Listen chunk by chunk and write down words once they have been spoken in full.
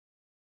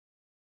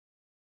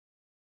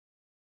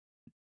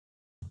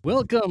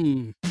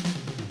Welcome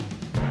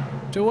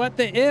to What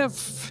the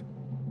If.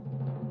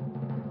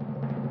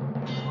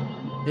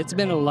 It's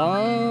been a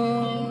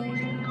long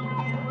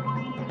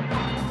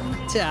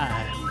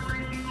time.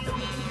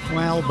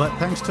 Well, but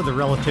thanks to the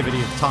relativity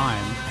of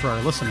time for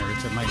our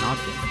listeners, it might not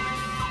be.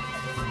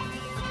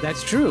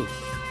 That's true.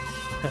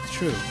 That's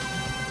true.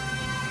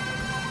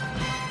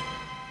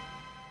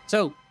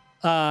 So,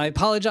 I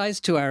apologize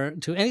to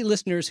any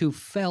listeners who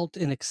felt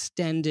an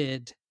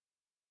extended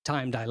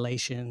time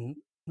dilation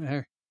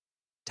or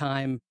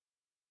time,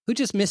 who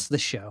just missed the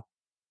show.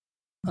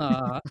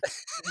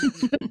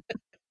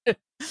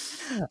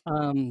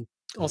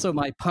 Also,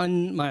 my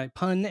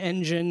pun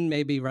engine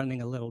may be running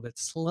a little bit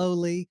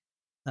slowly.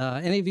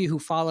 Any of you who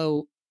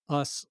follow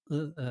us,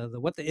 the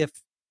What the If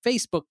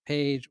Facebook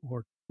page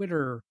or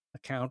Twitter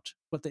account,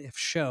 What the If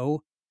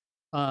Show,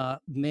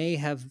 may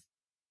have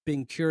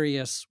been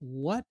curious,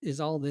 what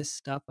is all this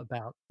stuff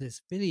about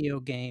this video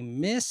game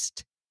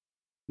Myst?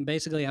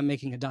 Basically, I'm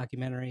making a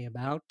documentary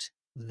about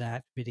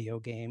that video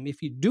game.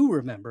 If you do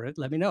remember it,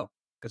 let me know,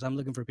 because I'm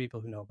looking for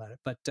people who know about it.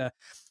 But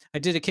I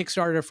did a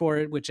Kickstarter for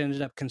it, which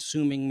ended up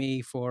consuming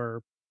me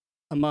for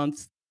a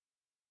month,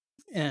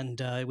 and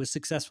it was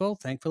successful,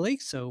 thankfully.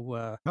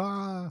 So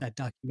that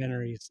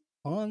documentary is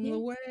on the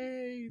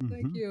way.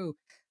 Thank you.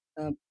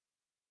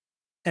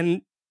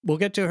 And we'll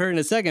get to her in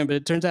a second, but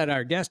it turns out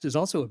our guest is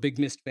also a big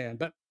Myst fan.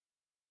 But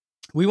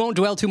we won't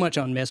dwell too much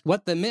on Myst.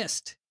 What the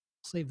Myst?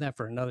 Save that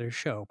for another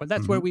show. But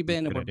that's where we've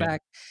been, and we're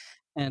back.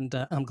 And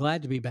I'm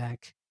glad to be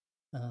back.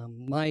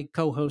 My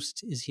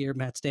co-host is here,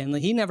 Matt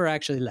Stanley. He never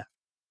actually left.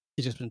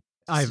 He's just been.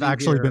 I've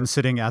actually been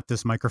sitting at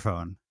this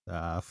microphone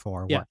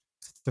for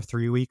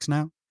 3 weeks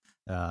now.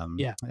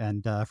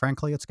 And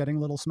frankly, it's getting a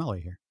little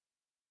smelly here.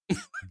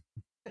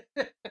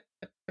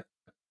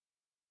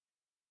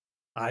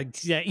 I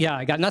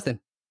got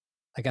nothing.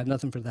 I got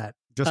nothing for that.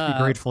 Just be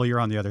grateful you're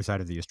on the other side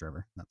of the East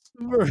River. That's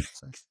all I have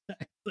to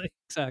say.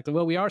 Exactly.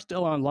 Well, we are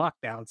still on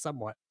lockdown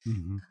somewhat.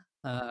 Mm-hmm.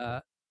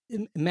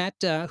 Matt,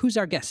 who's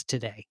our guest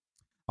today?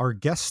 Our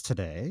guest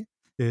today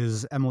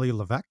is Emily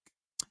Levesque,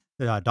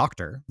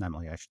 Dr.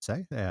 Emily, I should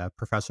say,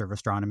 professor of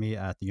astronomy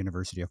at the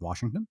University of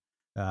Washington,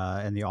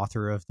 and the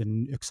author of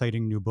the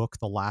exciting new book,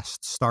 The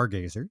Last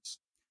Stargazers,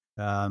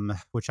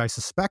 which I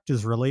suspect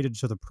is related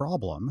to the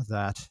problem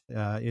that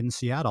in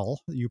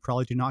Seattle, you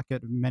probably do not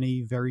get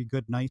many very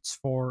good nights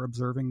for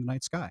observing the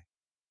night sky.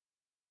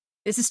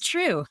 This is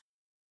true.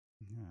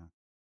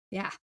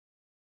 Yeah.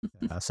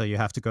 So you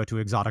have to go to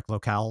exotic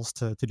locales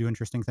to do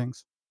interesting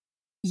things.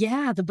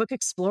 Yeah, the book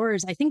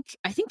explores. I think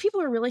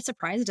people are really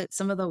surprised at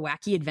some of the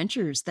wacky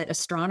adventures that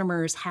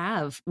astronomers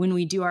have when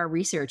we do our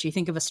research. You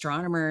think of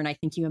astronomer, and I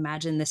think you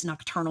imagine this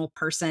nocturnal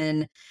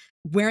person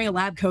wearing a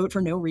lab coat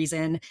for no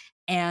reason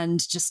and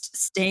just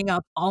staying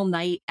up all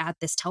night at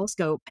this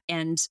telescope.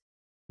 And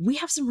we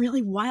have some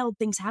really wild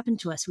things happen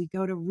to us. We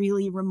go to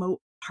really remote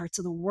parts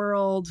of the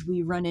world.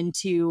 We run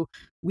into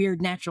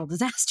weird natural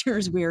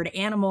disasters, weird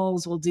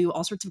animals. We'll do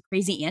all sorts of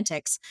crazy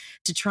antics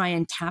to try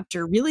and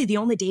capture really the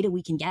only data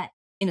we can get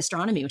in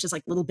astronomy, which is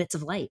like little bits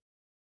of light.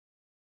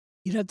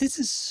 You know, this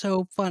is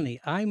so funny.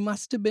 I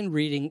must have been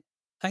reading,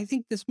 I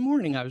think this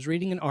morning I was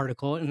reading an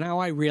article, and now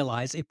I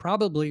realize it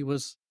probably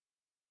was,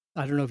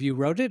 I don't know if you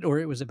wrote it or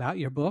it was about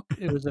your book.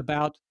 It was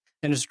about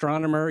an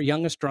astronomer, a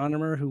young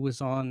astronomer who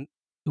was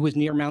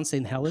near Mount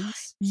St.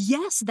 Helens.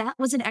 Yes, that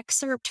was an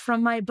excerpt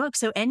from my book.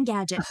 So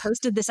Engadget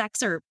posted this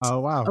excerpt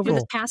over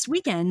this past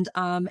weekend.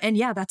 And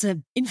yeah, that's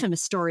an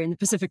infamous story in the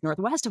Pacific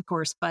Northwest, of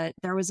course, but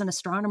there was an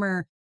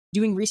astronomer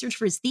doing research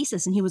for his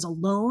thesis, and he was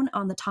alone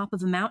on the top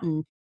of a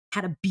mountain,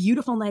 had a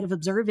beautiful night of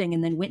observing,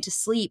 and then went to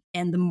sleep.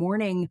 And the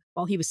morning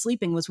while he was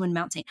sleeping was when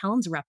Mount St.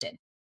 Helens erupted,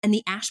 and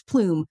the ash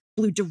plume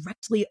blew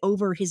directly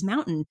over his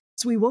mountain.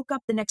 So he woke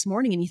up the next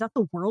morning and he thought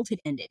the world had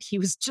ended. He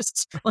was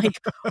just like,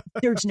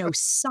 there's no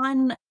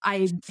sun.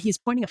 He's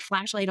pointing a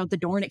flashlight out the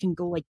door and it can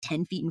go like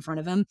 10 feet in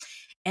front of him.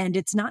 And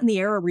it's not in the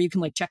era where you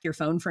can like check your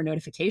phone for a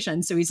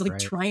notification. So he's like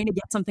trying to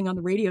get something on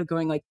the radio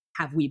going like,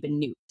 have we been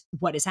nuked?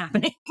 What is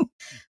happening?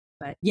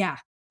 But yeah,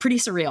 pretty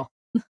surreal.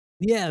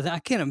 Yeah, I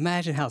can't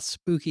imagine how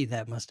spooky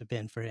that must have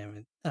been for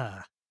him.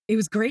 It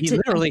was great. He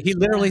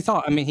literally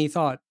thought. I mean, he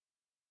thought.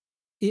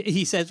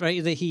 He says that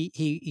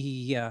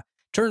he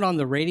turned on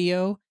the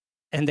radio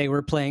and they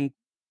were playing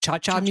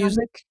cha-cha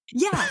music.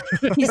 Yeah,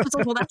 he says,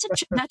 "Well, that's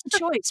a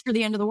choice for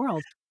the end of the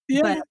world."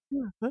 Yeah.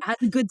 But as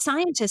a good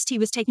scientist, he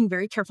was taking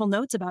very careful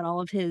notes about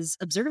all of his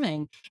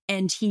observing.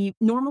 And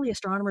normally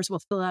astronomers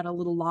will fill out a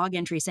little log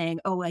entry saying,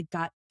 oh, I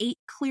got 8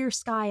 clear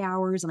sky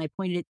hours and I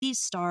pointed at these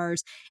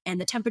stars and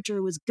the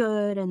temperature was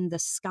good and the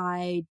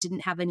sky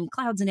didn't have any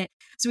clouds in it.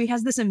 So he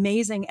has this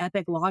amazing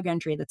epic log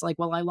entry that's like,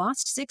 well, I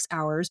lost 6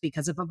 hours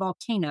because of a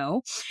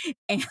volcano.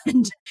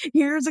 And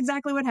here's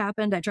exactly what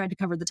happened. I tried to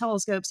cover the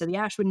telescope so the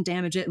ash wouldn't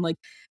damage it, and like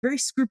very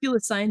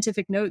scrupulous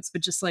scientific notes,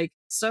 but just like,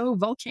 so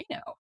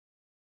volcano.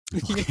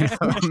 Yeah.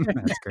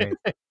 That's great.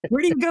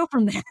 Where do you go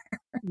from there?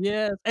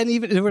 Yeah, and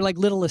even there were like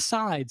little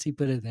asides he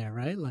put in there,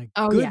 right? Like,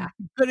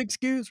 good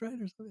excuse, right,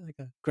 or something like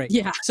that. Great.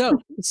 Yeah.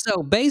 So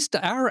based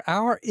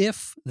our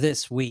if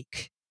this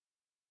week,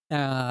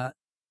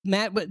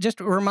 Matt, but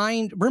just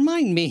remind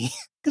me,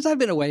 because I've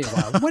been away a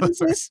while. What is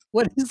this?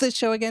 What is this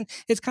show again?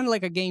 It's kind of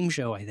like a game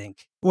show, I think.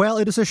 Well,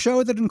 it is a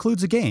show that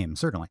includes a game,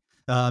 certainly.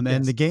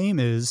 And the game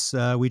is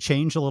we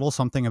change a little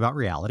something about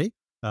reality.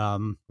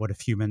 What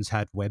if humans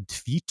had webbed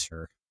feet,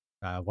 or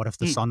what if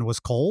the sun was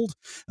cold?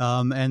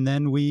 And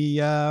then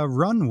we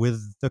run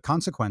with the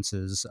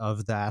consequences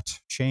of that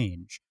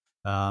change.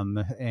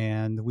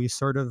 And we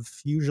sort of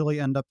usually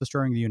end up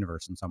destroying the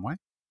universe in some way.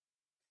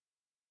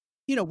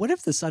 What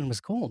if the sun was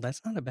cold?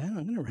 That's not a bad.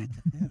 I'm going to write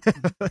that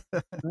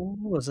down. It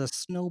was a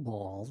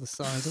snowball the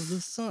size of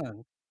the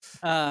sun.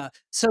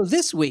 So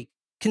this week,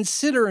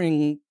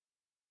 considering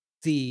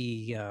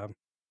the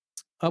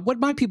what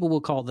my people will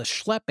call the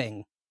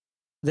schlepping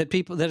that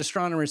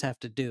astronomers have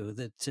to do,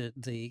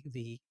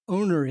 the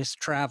onerous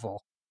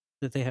travel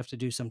that they have to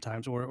do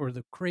sometimes, or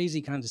the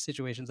crazy kinds of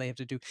situations they have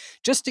to do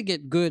just to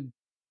get good,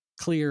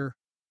 clear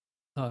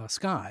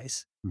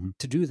skies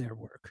to do their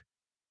work.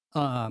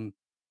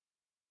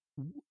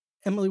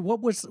 Emily,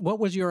 what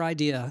was your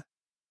idea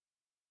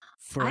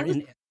for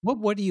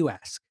what do you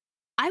ask?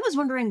 I was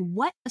wondering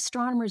what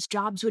astronomers'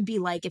 jobs would be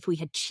like if we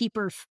had cheap,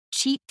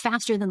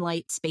 faster than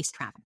light space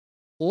travel.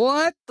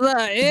 What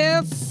the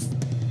if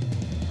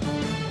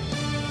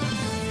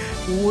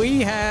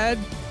we had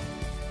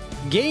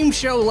game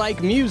show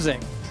like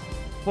music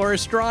for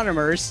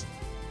astronomers?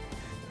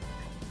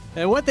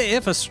 And what the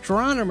if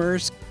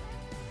astronomers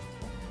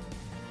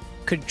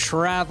could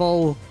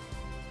travel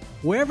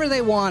wherever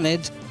they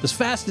wanted, as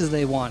fast as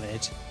they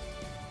wanted,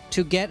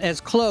 to get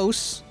as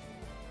close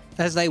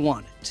as they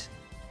wanted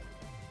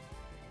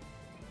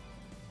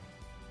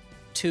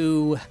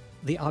to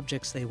the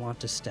objects they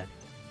want to study.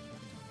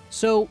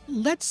 So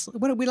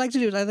what we like to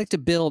do is I like to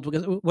build,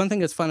 because one thing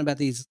that's fun about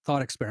these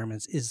thought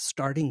experiments is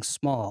starting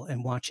small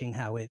and watching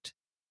how it,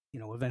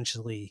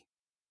 eventually,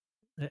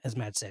 as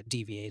Matt said,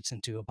 deviates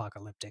into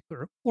apocalyptic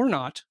or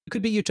not. It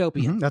could be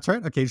utopian. That's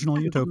right. Occasional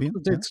utopian.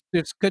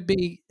 It could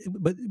be,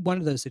 but one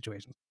of those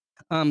situations.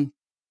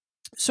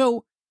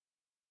 So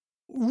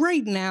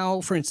right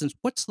now, for instance,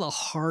 what's the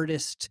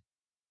hardest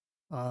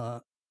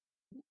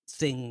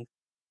thing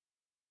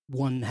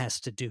one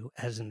has to do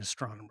as an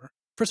astronomer?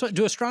 First of all,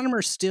 do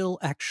astronomers still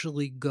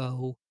actually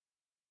go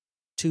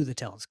to the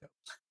telescopes?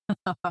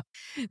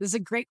 This is a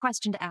great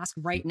question to ask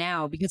right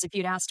now, because if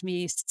you'd asked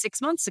me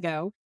 6 months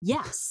ago,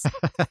 yes.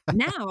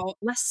 Now,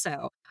 less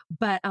so.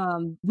 But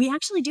we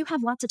actually do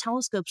have lots of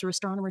telescopes where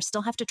astronomers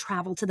still have to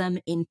travel to them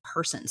in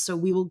person. So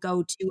we will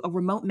go to a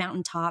remote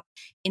mountaintop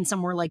in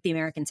somewhere like the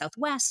American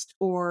Southwest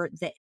or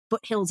the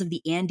foothills of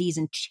the Andes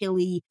in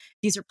Chile.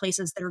 These are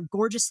places that are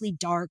gorgeously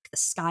dark. The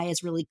sky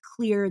is really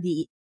clear.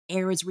 The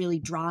air is really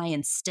dry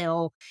and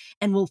still.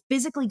 And we'll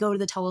physically go to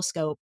the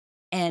telescope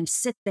and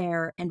sit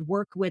there and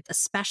work with a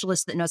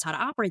specialist that knows how to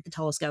operate the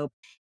telescope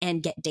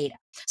and get data.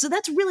 So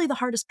that's really the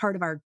hardest part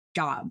of our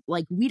job.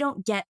 Like, we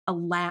don't get a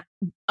lab,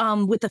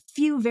 with a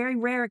few very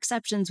rare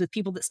exceptions with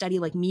people that study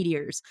like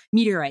meteorites.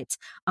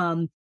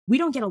 We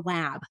don't get a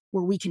lab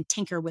where we can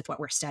tinker with what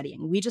we're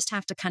studying. We just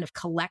have to kind of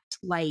collect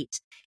light,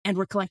 and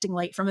we're collecting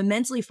light from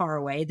immensely far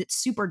away that's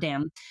super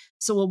dim.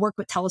 So we'll work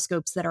with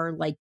telescopes that are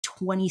like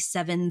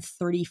 27,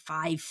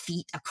 35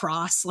 feet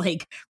across,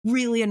 like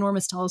really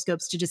enormous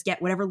telescopes, to just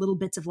get whatever little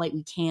bits of light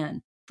we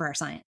can for our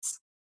science.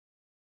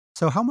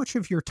 So how much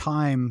of your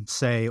time,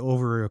 say,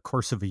 over a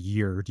course of a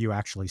year, do you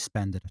actually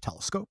spend at a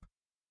telescope?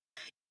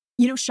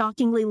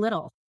 Shockingly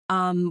little.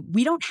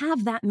 We don't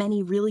have that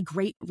many really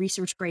great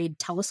research grade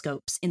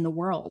telescopes in the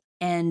world,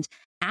 and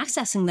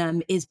accessing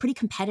them is pretty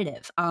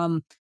competitive.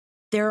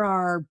 There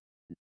are,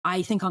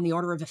 I think, on the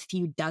order of a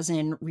few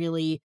dozen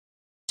really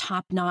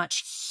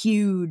top-notch,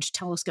 huge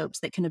telescopes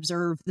that can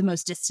observe the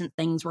most distant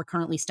things we're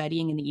currently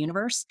studying in the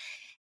universe.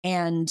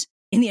 And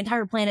in the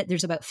entire planet,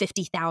 there's about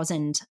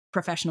 50,000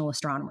 professional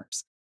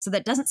astronomers. So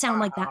that doesn't sound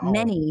like that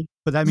many.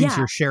 But that means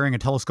you're sharing a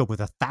telescope with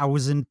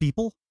 1,000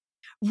 people?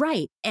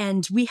 Right.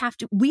 And we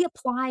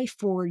apply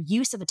for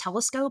use of a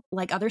telescope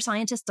like other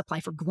scientists apply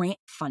for grant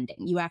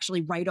funding. You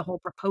actually write a whole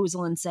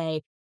proposal and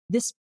say,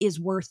 this is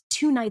worth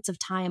 2 nights of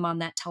time on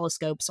that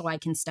telescope so I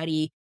can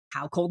study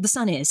how cold the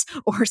sun is,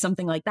 or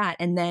something like that.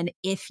 And then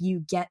if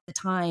you get the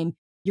time,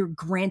 you're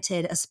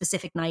granted a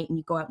specific night and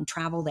you go out and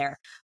travel there.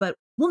 But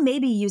we'll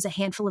maybe use a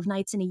handful of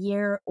nights in a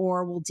year,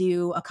 or we'll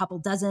do a couple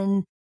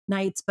dozen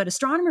nights. But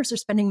astronomers are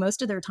spending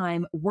most of their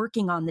time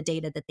working on the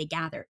data that they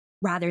gather,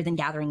 rather than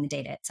gathering the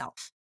data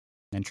itself.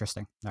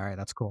 Interesting. All right,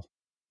 that's cool.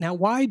 Now,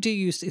 why do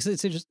you?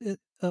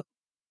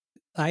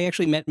 I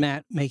actually met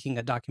Matt making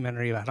a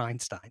documentary about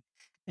Einstein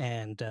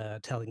and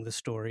telling the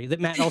story that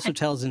Matt also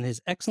tells in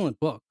his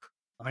excellent book,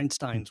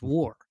 Einstein's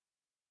War.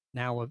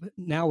 Now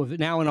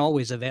and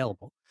always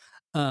available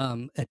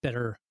at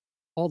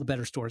all the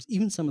better stores.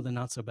 Even some of the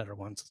not so better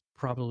ones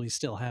probably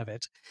still have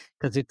it,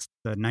 because it's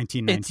the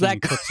 1919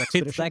 Eclipse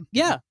Expedition.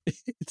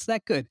 It's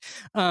that good.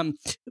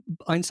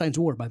 Einstein's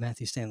War by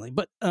Matthew Stanley.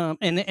 But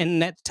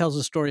and that tells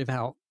the story of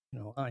how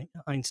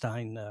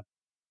Einstein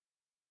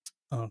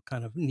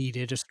kind of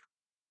needed.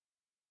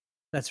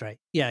 That's right.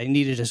 Yeah, he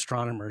needed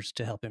astronomers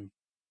to help him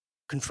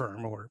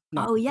confirm or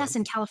not. Oh, yes,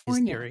 in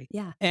California. Theory.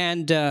 Yeah.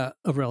 And of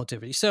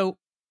relativity. So,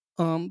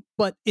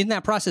 but in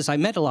that process, I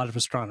met a lot of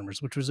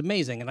astronomers, which was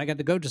amazing. And I got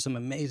to go to some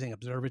amazing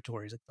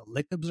observatories, like the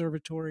Lick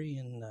Observatory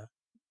in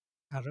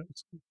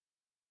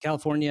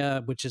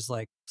California, which is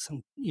like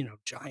some,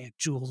 giant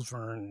Jules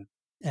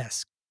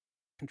Verne-esque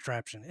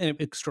contraption, and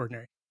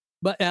extraordinary.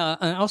 But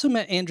I also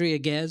met Andrea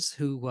Ghez,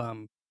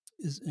 who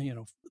is,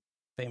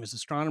 famous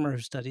astronomer who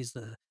studies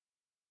the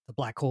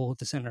black hole at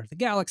the center of the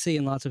galaxy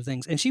and lots of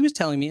things. And she was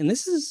telling me, and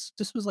this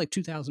was like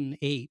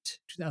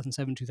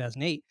 2007,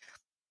 2008.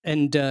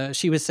 And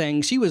she was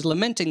saying she was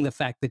lamenting the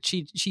fact that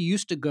she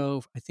used to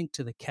go, I think,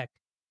 to the Keck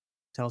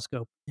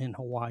telescope in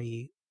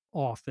Hawaii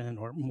often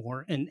or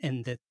more,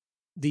 and that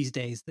these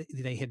days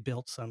they had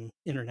built some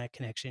internet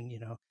connection,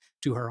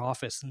 to her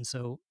office, and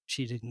so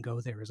she didn't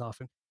go there as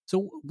often.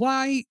 So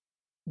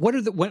what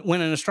are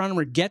when an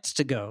astronomer gets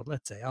to go,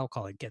 let's say, I'll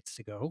call it gets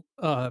to go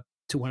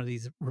to one of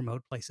these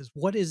remote places,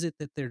 what is it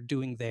that they're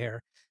doing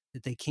there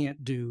that they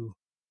can't do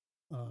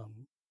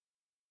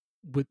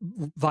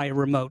via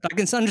remote? I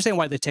can understand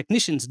why the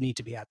technicians need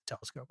to be at the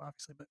telescope,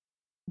 obviously, but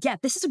yeah,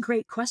 this is a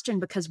great question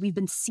because we've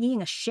been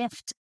seeing a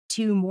shift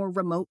to more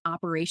remote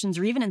operations,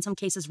 or even in some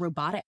cases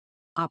robotic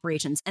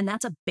operations. And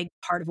that's a big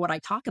part of what I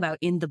talk about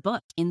in the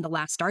book, in The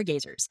Last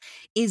Stargazers,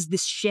 is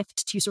this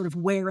shift to sort of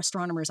where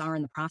astronomers are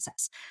in the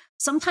process.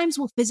 Sometimes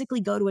we'll physically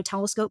go to a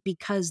telescope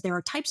because there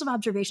are types of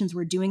observations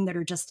we're doing that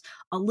are just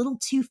a little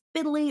too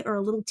fiddly or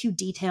a little too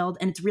detailed.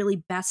 And it's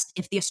really best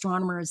if the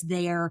astronomer is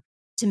there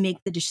to make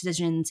the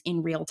decisions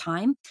in real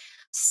time.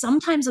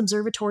 Sometimes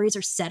observatories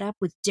are set up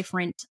with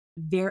different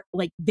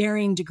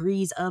varying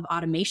degrees of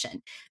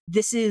automation.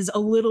 This is a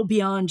little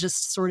beyond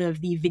just sort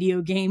of the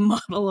video game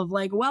model of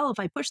like, well, if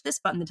I push this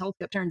button, the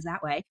telescope turns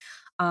that way.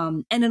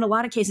 And in a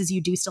lot of cases, you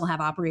do still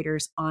have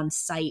operators on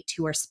site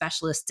who are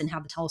specialists in how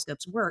the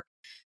telescopes work.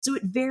 So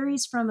it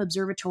varies from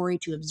observatory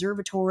to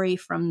observatory,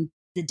 from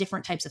the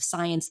different types of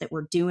science that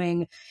we're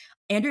doing.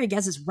 Andrea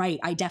Ghez is right.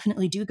 I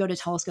definitely do go to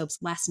telescopes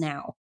less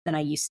now than I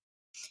used to.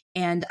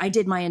 And I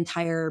did my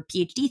entire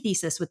PhD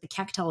thesis with the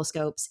Keck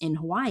telescopes in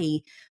Hawaii.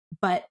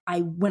 But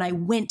when I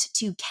went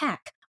to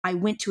Keck, I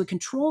went to a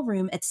control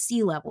room at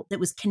sea level that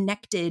was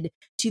connected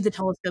to the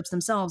telescopes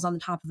themselves on the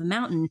top of a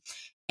mountain.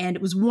 And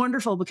it was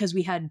wonderful because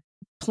we had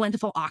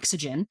plentiful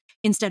oxygen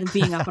instead of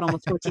being up at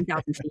almost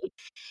 14,000 feet.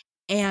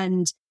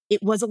 And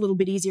it was a little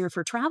bit easier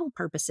for travel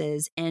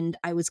purposes. And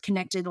I was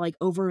connected like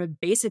over a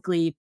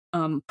basically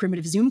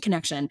primitive Zoom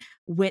connection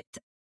with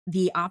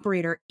the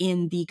operator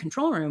in the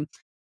control room.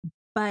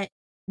 But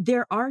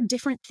there are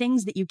different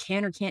things that you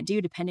can or can't do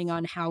depending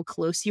on how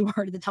close you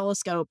are to the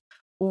telescope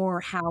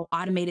or how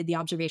automated the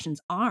observations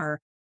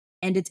are.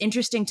 And it's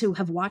interesting to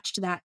have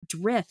watched that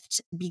drift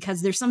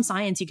because there's some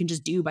science you can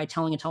just do by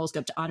telling a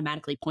telescope to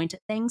automatically point at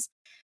things.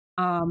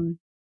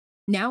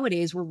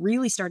 Nowadays, we're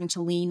really starting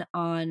to lean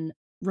on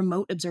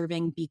remote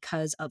observing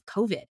because of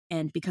COVID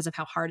and because of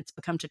how hard it's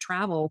become to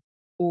travel,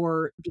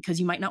 or because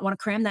you might not want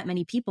to cram that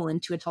many people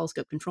into a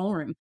telescope control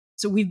room.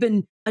 So we've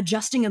been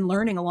adjusting and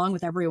learning along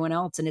with everyone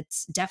else. And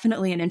it's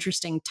definitely an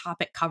interesting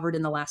topic covered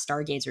in The Last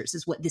Stargazers,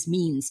 is what this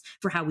means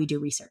for how we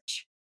do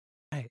research.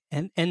 Right.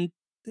 And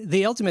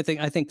the ultimate thing,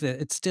 I think that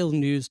it's still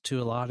news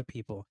to a lot of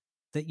people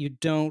that you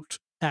don't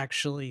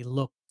actually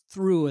look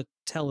through a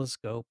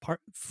telescope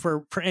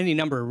for any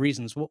number of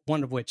reasons.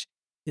 One of which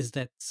is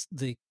that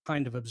the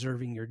kind of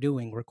observing you're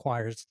doing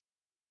requires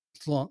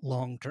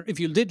long term. If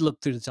you did look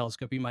through the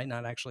telescope, you might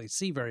not actually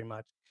see very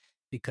much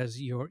because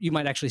you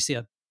might actually see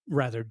a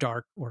rather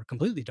dark or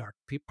completely dark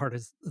part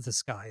of the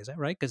sky. Is that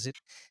right? Because it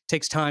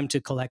takes time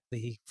to collect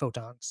the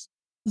photons.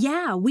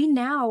 Yeah, we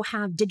now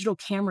have digital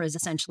cameras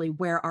essentially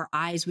where our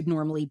eyes would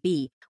normally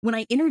be. When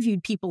I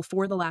interviewed people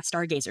for The Last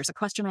Stargazers, a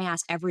question I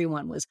asked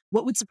everyone was,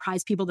 what would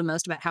surprise people the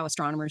most about how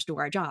astronomers do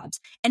our jobs?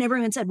 And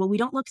everyone said, well, we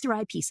don't look through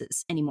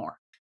eyepieces anymore.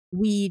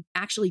 We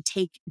actually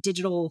take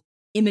digital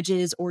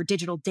images or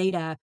digital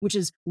data, which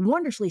is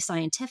wonderfully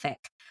scientific,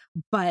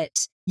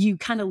 but you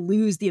kind of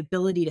lose the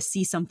ability to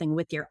see something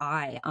with your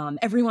eye.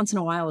 Every once in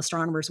a while,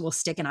 astronomers will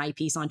stick an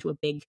eyepiece onto a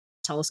big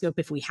telescope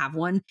if we have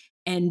one,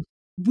 and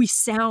we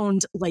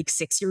sound like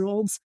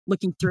 6-year-olds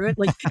looking through it.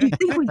 Like, you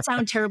think we'd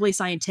sound terribly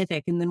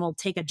scientific, and then we'll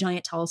take a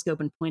giant telescope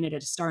and point it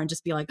at a star and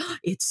just be like, oh,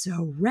 it's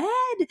so red,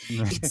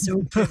 it's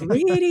so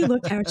pretty,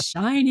 look how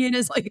shiny it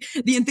is. Like,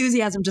 the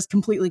enthusiasm just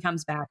completely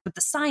comes back, but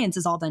the science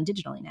is all done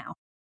digitally now.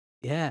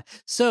 Yeah.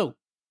 So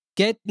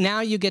now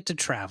you get to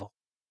travel.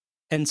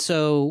 And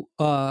so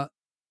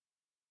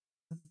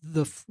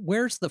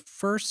where's the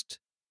first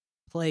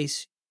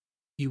place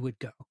you would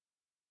go?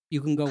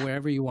 You can go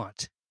wherever you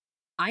want.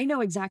 I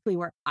know exactly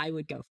where I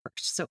would go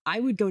first. So I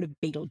would go to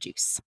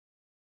Betelgeuse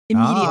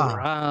immediately.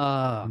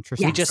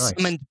 Interesting. We just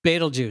summoned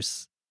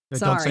Betelgeuse.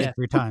 Don't say it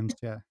 3 times.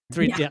 Yeah.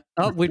 3. Yeah.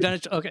 Oh, we've done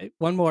it. Okay.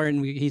 One more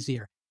and he's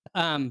here.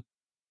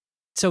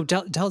 So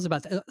tell us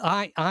about that.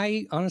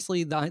 I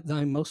honestly,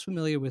 I'm most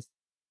familiar with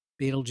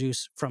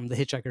Betelgeuse from The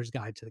Hitchhiker's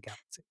Guide to the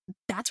Galaxy.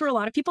 That's where a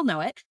lot of people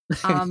know it.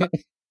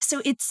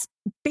 So it's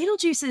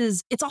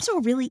also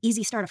a really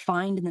easy star to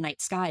find in the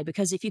night sky,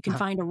 because if you can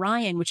find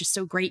Orion, which is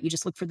so great, you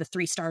just look for the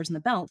 3 stars in the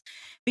belt.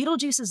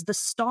 Betelgeuse is the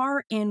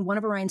star in one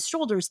of Orion's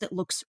shoulders that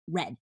looks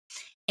red.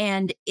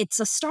 And it's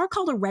a star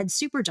called a red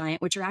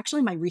supergiant, which are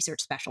actually my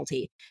research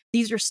specialty.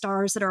 These are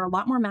stars that are a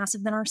lot more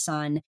massive than our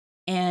sun,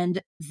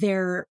 and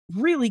they're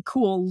really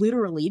cool,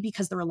 literally,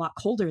 because they're a lot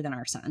colder than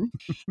our sun,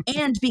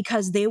 and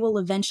because they will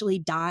eventually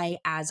die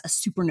as a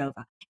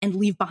supernova and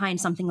leave behind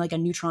something like a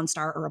neutron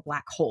star or a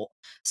black hole.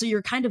 So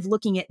you're kind of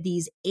looking at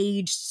these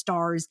aged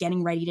stars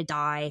getting ready to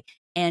die.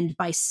 And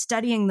by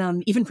studying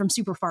them, even from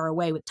super far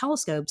away with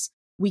telescopes,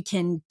 we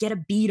can get a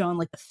bead on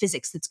like the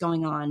physics that's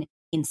going on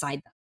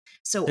inside them.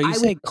 So you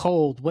say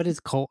cold. What is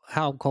cold?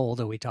 How cold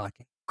are we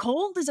talking?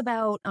 Cold is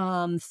about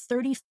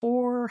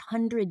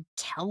 3,400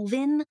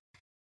 Kelvin,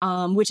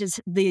 which is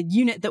the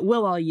unit that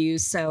we'll all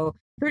use. So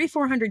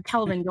 3,400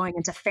 Kelvin going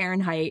into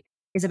Fahrenheit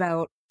is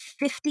about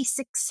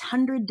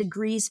 5,600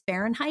 degrees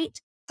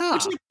Fahrenheit,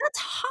 which, like, that's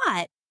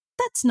hot.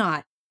 That's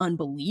not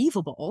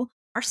unbelievable.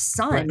 Our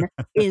sun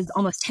is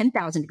almost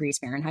 10,000 degrees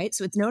Fahrenheit,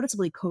 so it's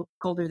noticeably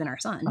colder than our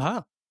sun.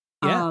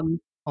 Yeah,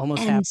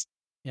 almost half.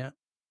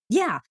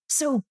 Yeah,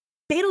 so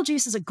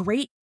Betelgeuse is a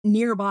great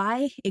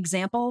nearby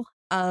example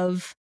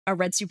of a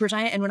red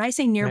supergiant. And when I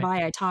say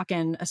nearby, I talk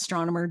in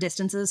astronomer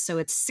distances. So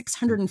it's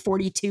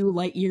 642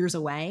 light years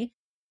away.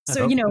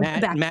 So,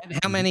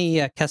 Matt, how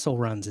many Kessel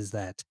runs is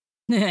that?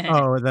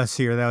 That's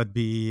here. That would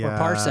be or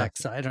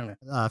parsecs. I don't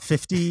know.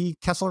 50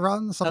 Kessel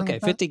runs. Okay,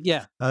 like 50.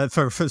 Yeah.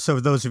 So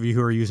those of you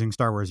who are using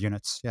Star Wars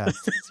units, yeah.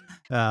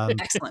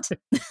 Excellent.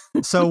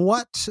 So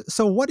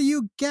what do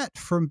you get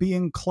from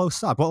being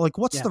close up? Well,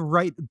 what's the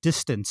right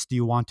distance do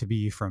you want to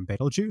be from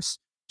Betelgeuse?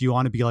 Do you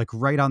want to be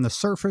right on the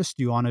surface?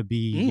 Do you want to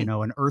be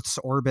an Earth's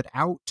orbit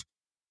out?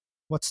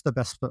 What's the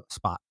best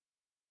spot?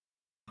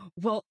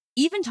 Well,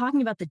 even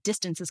talking about the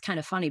distance is kind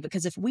of funny,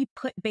 because if we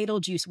put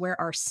Betelgeuse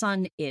where our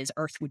sun is,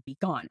 Earth would be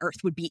gone. Earth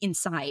would be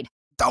inside.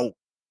 Oh,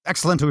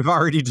 excellent. We've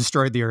already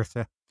destroyed the Earth.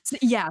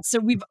 So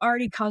we've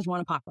already caused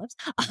one apocalypse.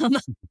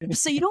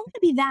 So you don't want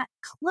to be that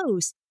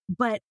close.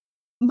 But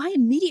my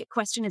immediate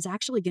question is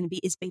actually going to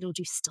be, is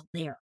Betelgeuse still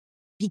there?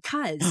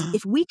 Because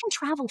if we can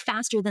travel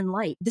faster than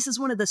light, this is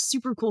one of the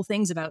super cool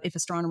things about if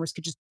astronomers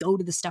could just go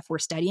to the stuff we're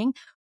studying.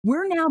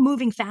 We're now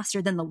moving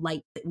faster than the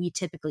light that we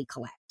typically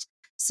collect.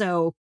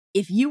 So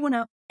if you went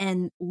up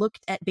and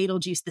looked at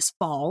Betelgeuse this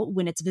fall,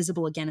 when it's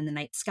visible again in the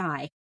night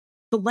sky,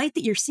 the light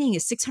that you're seeing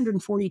is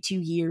 642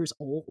 years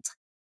old.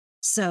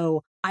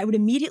 So I would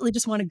immediately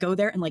just want to go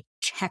there and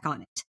check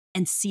on it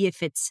and see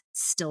if it's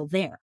still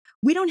there.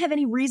 We don't have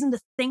any reason to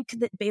think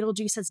that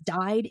Betelgeuse has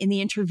died in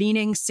the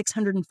intervening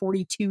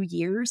 642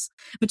 years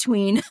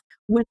between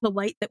when the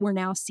light that we're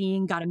now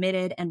seeing got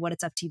emitted and what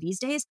it's up to these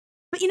days.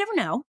 But you never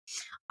know.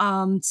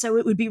 So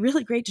it would be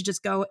really great to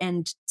just go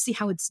and see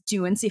how it's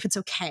doing, see if it's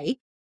okay.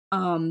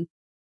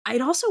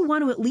 I'd also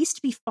want to at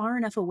least be far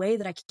enough away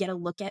that I could get a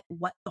look at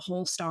what the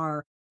whole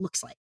star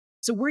looks like.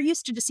 So we're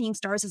used to just seeing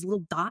stars as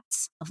little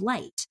dots of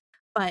light,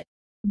 but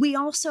we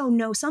also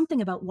know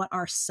something about what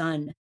our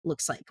sun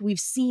looks like. We've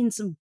seen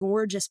some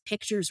gorgeous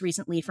pictures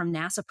recently from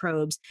NASA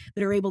probes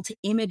that are able to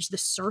image the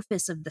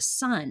surface of the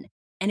sun.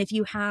 And if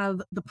you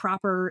have the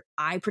proper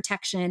eye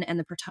protection and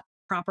the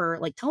proper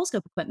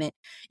telescope equipment,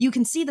 you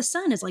can see the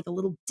sun as a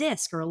little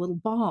disc or a little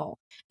ball,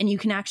 and you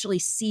can actually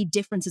see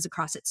differences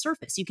across its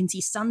surface. You can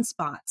see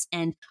sunspots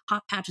and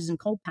hot patches and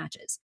cold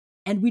patches.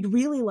 And we'd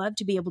really love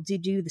to be able to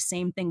do the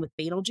same thing with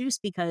Betelgeuse,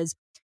 because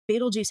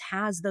Betelgeuse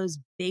has those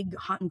big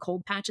hot and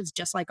cold patches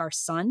just like our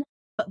sun,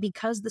 but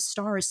because the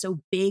star is so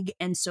big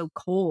and so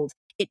cold,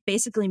 it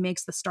basically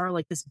makes the star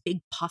like this big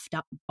puffed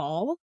up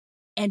ball,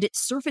 and its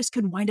surface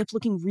could wind up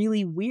looking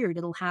really weird.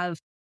 It'll have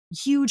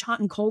huge hot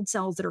and cold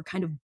cells that are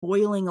kind of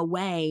boiling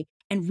away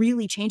and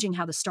really changing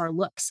how the star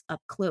looks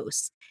up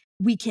close.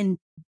 We can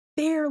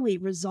barely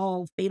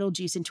resolve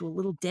Betelgeuse into a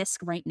little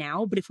disk right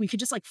now, but if we could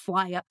just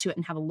fly up to it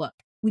and have a look,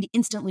 we'd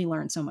instantly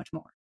learn so much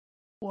more.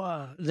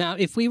 Wow. Now,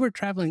 if we were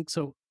traveling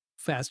so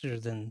faster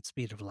than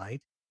speed of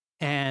light,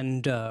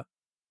 and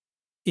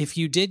if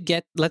you did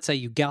get, let's say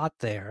you got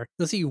there,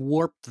 let's say you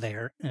warped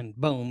there, and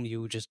boom,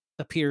 you just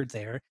appeared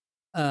there,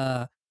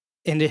 and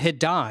it had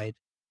died,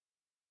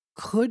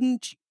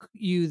 couldn't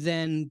you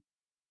then,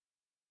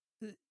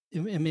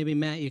 and maybe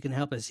Matt, you can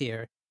help us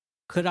here,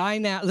 could I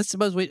now, let's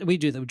suppose we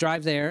do that, we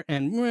drive there,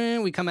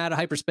 and we come out of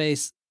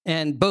hyperspace,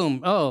 and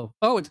boom, oh,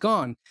 it's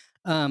gone.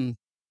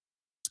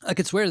 I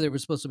could swear there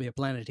was supposed to be a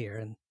planet here,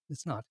 and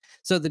it's not.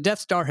 So the Death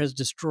Star has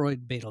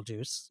destroyed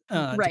Betelgeuse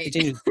to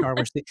continue the Star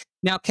Wars thing.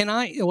 Now,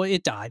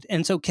 it died.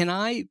 And so can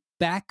I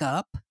back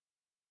up?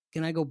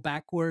 Can I go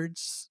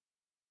backwards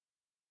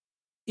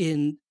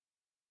and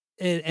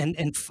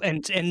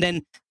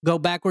then go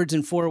backwards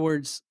and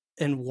forwards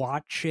and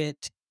watch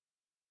it?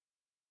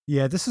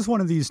 Yeah, this is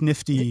one of these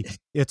nifty,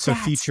 it's a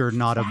feature,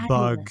 not a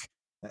bug,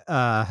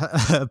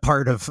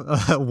 part of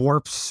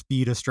warp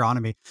speed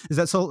astronomy. Is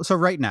that so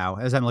right now,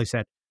 as Emily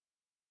said,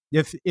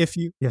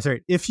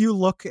 if you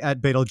look at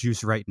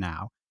Betelgeuse right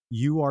now,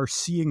 you are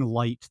seeing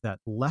light that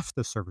left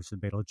the surface of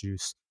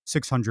Betelgeuse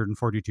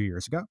 642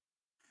 years ago.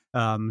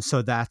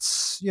 So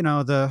that's,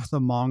 the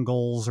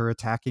Mongols are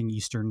attacking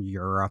Eastern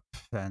Europe,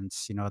 and,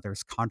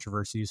 there's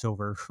controversies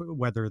over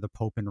whether the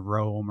Pope in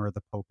Rome or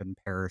the Pope in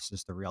Paris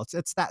is the real.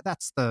 That's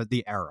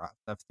the era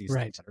of these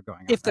things that are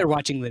going on. If they're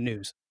watching the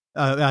news.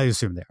 I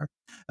assume they are.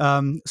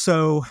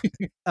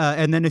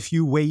 And then if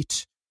you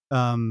wait,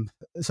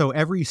 so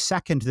every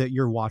second that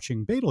you're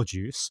watching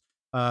Betelgeuse,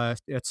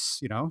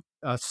 it's,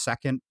 a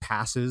second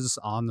passes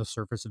on the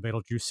surface of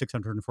Betelgeuse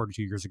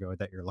 642 years ago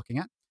that you're looking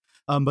at.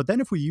 But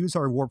then if we use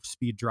our warp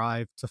speed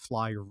drive to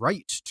fly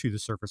right to the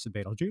surface of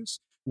Betelgeuse,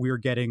 we're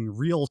getting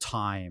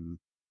real-time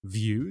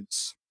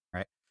views,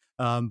 right?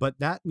 But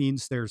that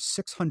means there's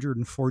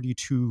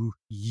 642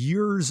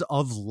 years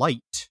of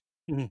light,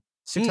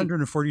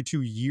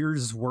 642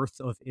 years worth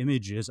of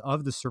images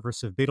of the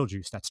surface of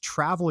Betelgeuse that's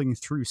traveling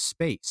through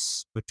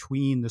space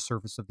between the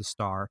surface of the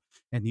star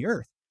and the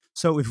Earth.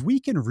 So if we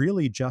can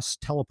really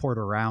just teleport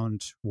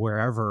around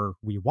wherever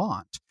we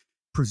want,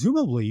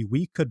 presumably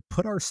we could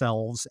put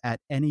ourselves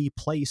at any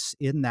place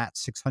in that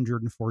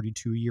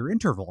 642-year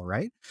interval,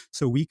 right?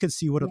 So we could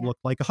see what it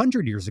looked like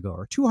 100 years ago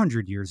or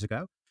 200 years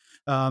ago,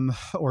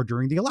 or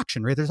during the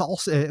election, right? There's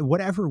also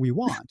whatever we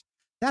want.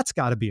 That's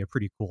got to be a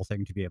pretty cool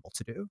thing to be able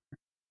to do.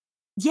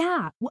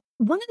 Yeah.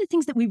 One of the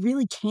things that we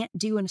really can't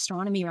do in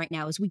astronomy right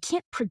now is we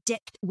can't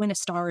predict when a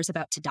star is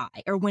about to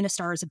die or when a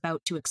star is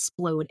about to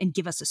explode and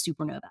give us a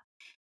supernova.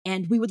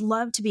 And we would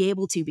love to be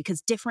able to,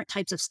 because different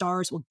types of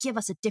stars will give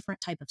us a different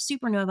type of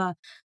supernova.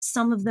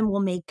 Some of them will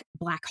make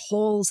black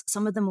holes.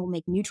 Some of them will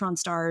make neutron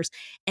stars.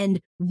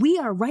 And we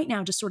are right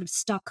now just sort of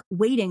stuck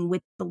waiting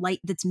with the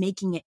light that's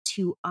making it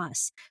to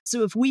us.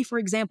 So if we, for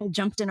example,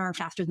 jumped in our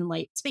faster than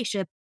light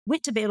spaceship,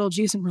 went to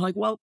Betelgeuse and we're like,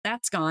 well,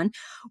 that's gone.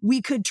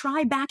 We could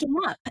try backing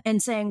up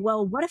and saying,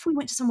 well, what if we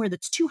went to somewhere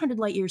that's 200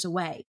 light years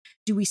away?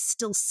 Do we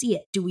still see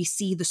it? Do we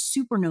see the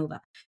supernova?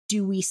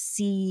 Do we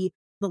see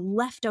the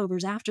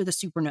leftovers after the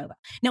supernova?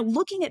 Now,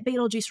 looking at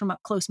Betelgeuse from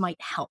up close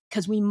might help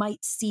because we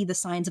might see the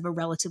signs of a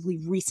relatively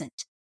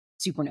recent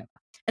supernova.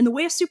 And the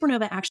way a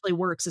supernova actually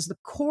works is the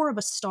core of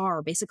a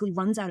star basically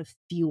runs out of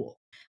fuel.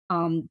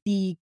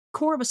 The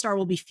core of a star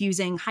will be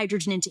fusing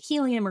hydrogen into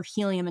helium or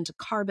helium into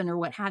carbon or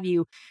what have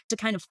you to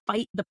kind of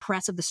fight the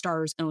press of the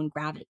star's own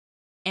gravity.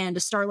 And a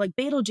star like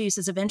Betelgeuse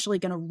is eventually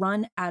going to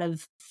run out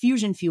of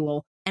fusion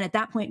fuel. And at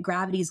that point,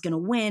 gravity is going to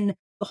win.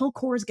 The whole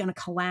core is going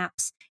to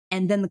collapse.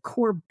 And then the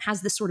core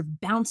has this sort of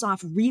bounce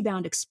off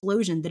rebound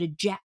explosion that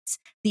ejects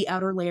the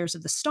outer layers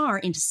of the star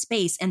into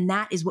space. And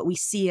that is what we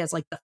see as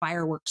like the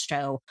fireworks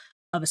show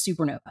of a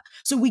supernova.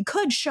 So we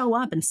could show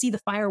up and see the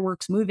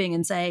fireworks moving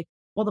and say,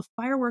 well, the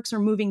fireworks are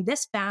moving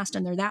this fast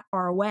and they're that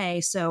far away.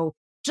 So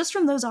just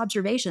from those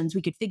observations,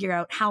 we could figure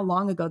out how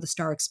long ago the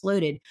star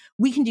exploded.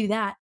 We can do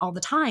that all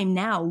the time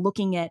now,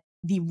 looking at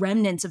the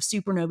remnants of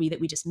supernovae that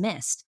we just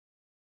missed.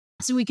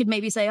 So we could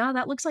maybe say, oh,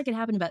 that looks like it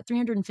happened about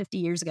 350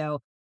 years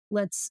ago.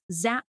 Let's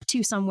zap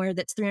to somewhere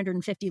that's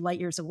 350 light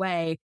years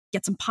away,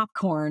 get some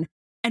popcorn,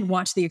 and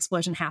watch the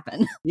explosion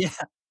happen.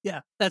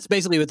 Yeah. That's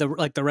basically with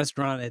the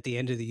restaurant at the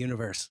end of the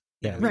universe.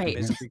 Yeah, right.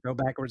 Basically go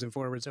backwards and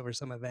forwards over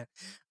some event.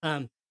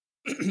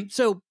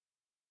 So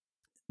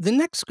the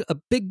next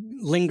big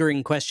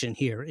lingering question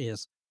here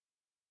is,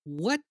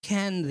 what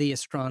can the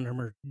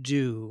astronomer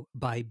do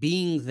by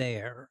being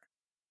there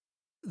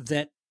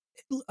that,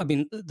 I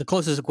mean, the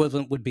closest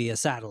equivalent would be a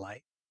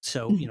satellite.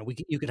 So,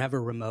 you could have a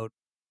remote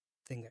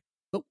thing there.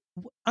 But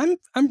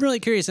I'm really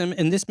curious,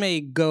 and this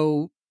may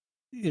go,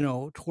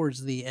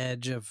 towards the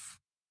edge of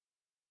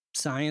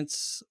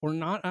science or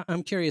not.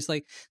 I'm curious,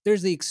 like,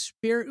 there's the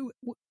experience.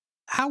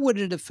 How would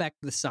it affect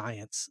the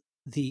science?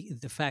 The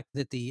fact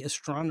that the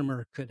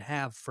astronomer could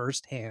have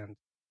firsthand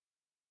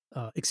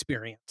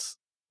experience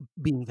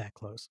being that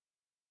close.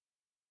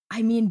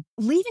 I mean,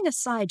 leaving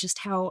aside just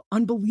how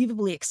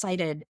unbelievably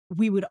excited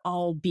we would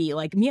all be,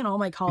 like me and all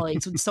my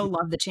colleagues would so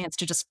love the chance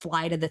to just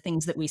fly to the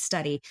things that we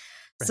study.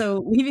 Right.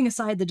 So leaving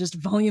aside the just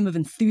volume of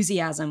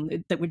enthusiasm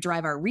that would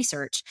drive our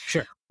research,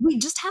 Sure, we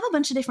just have a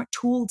bunch of different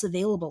tools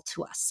available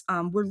to us.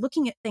 We're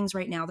looking at things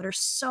right now that are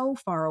so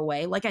far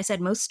away. Like I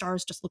said, most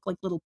stars just look like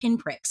little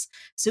pinpricks.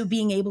 So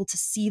being able to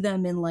see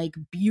them in like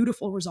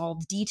beautiful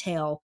resolved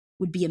detail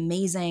would be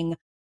amazing.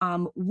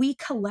 We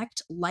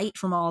collect light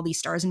from all these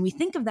stars, and we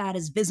think of that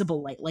as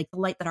visible light, like the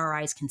light that our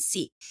eyes can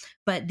see.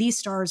 But these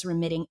stars are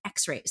emitting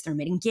X-rays, they're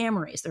emitting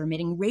gamma rays, they're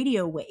emitting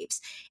radio waves.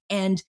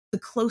 And the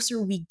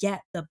closer we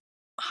get, the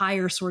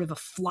higher sort of a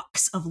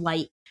flux of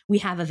light we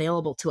have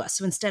available to us.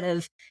 So instead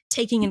of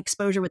taking an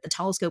exposure with the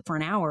telescope for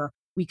an hour,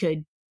 we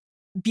could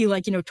be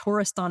like,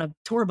 tourists on a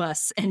tour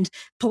bus and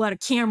pull out a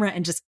camera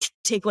and just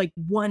take like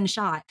one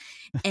shot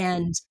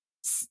and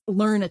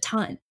learn a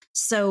ton.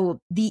 So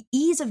the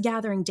ease of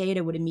gathering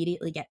data would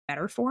immediately get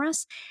better for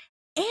us.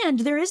 And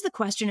there is the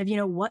question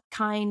of, what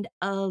kind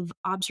of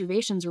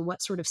observations or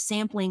what sort of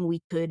sampling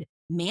we could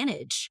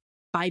manage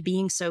by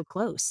being so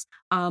close.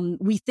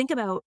 We think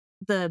about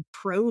the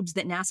probes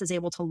that NASA is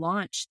able to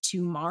launch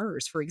to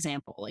Mars, for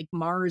example. Like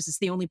Mars is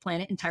the only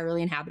planet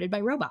entirely inhabited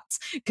by robots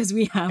because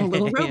we have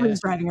little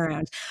rovers driving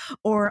around.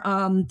 Or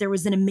there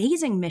was an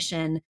amazing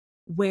mission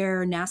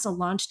where NASA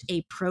launched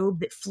a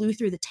probe that flew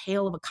through the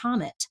tail of a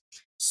comet,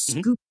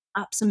 scooped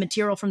up some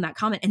material from that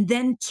comet, and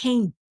then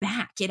came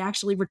back. It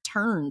actually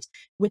returned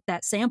with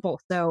that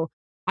sample. So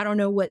I don't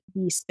know what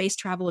the space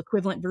travel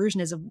equivalent version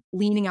is of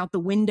leaning out the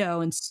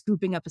window and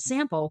scooping up a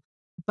sample,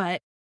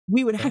 but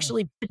we would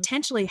actually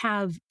potentially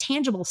have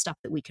tangible stuff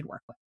that we could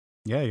work with.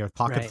 Yeah, your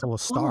pocket full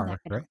of star,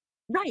 right?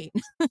 Right.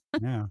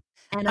 Yeah.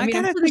 And I mean,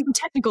 I'm sure there's some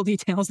technical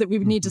details that we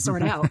would need to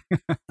sort out.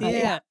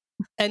 Yeah.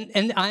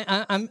 And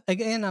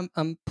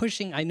I'm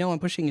pushing, I know I'm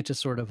pushing into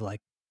sort of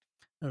like,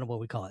 I don't know what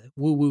we call it,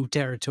 woo-woo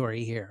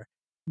territory here.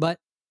 But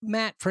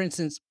Matt, for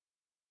instance,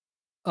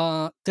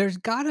 there's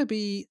got to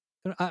be,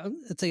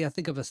 let's say I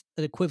think of an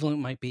equivalent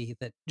might be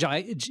that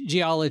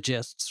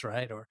geologists,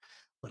 right, or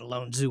let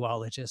alone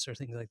zoologists or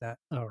things like that,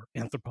 or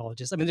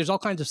anthropologists. I mean, there's all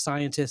kinds of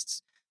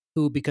scientists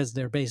who, because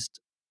their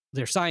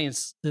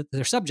science,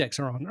 their subjects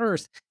are on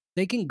Earth,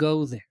 they can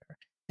go there.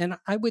 And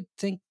I would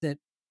think that,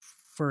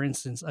 for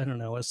instance, I don't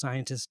know, a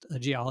scientist, a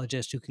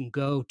geologist who can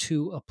go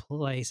to a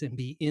place and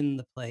be in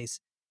the place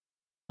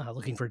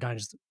looking for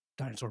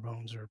dinosaur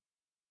bones, or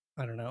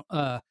I don't know,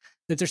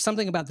 that there's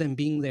something about them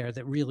being there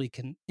that really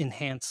can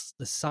enhance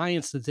the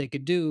science that they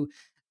could do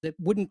that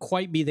wouldn't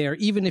quite be there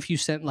even if you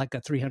sent like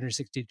a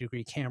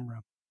 360-degree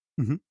camera,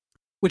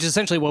 which is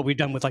essentially what we've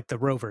done with like the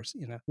rovers,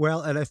 you know.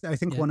 Well, and I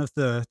think one of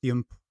to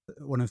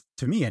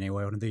me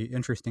anyway, one of the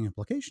interesting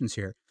implications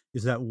here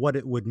is that what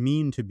it would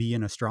mean to be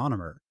an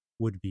astronomer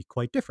would be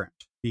quite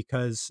different,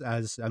 because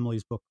as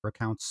Emily's book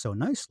recounts so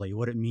nicely,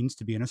 what it means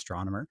to be an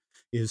astronomer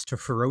is to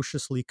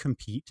ferociously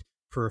compete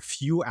for a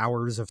few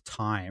hours of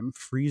time,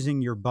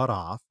 freezing your butt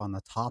off on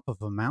the top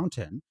of a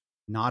mountain,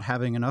 not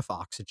having enough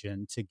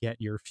oxygen to get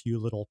your few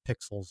little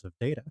pixels of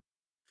data.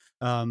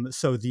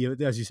 So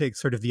as you say,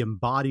 sort of the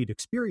embodied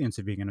experience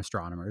of being an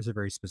astronomer is a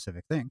very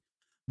specific thing.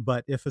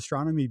 But if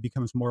astronomy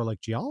becomes more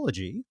like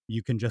geology,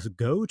 you can just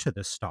go to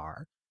the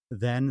star,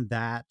 then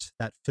that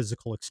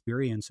physical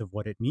experience of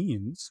what it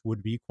means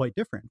would be quite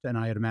different. And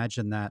I'd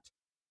imagine that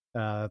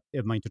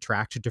it might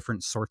attract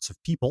different sorts of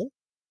people,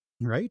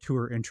 right, who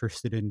are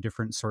interested in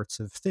different sorts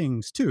of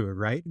things too,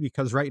 right?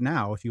 Because right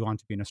now, if you want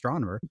to be an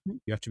astronomer,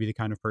 you have to be the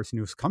kind of person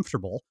who's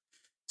comfortable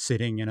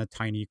sitting in a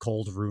tiny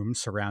cold room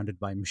surrounded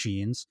by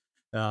machines,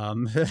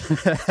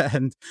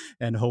 and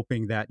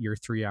hoping that your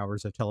 3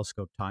 hours of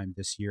telescope time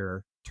this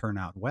year turn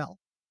out well,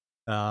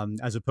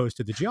 as opposed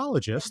to the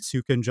geologists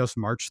who can just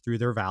march through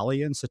their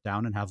valley and sit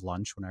down and have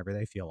lunch whenever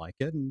they feel like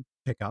it and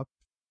pick up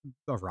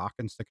a rock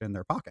and stick it in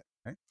their pocket,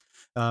 right?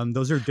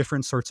 Those are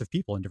different sorts of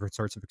people and different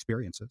sorts of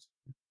experiences.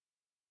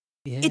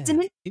 Yeah. It's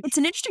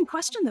an interesting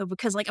question though,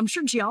 because like I'm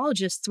sure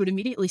geologists would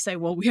immediately say,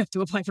 well, we have to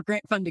apply for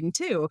grant funding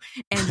too,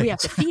 and we have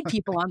to feed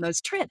people on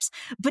those trips.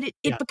 But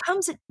it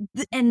becomes,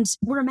 and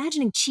we're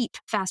imagining cheap,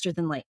 faster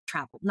than light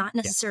travel, not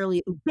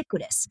necessarily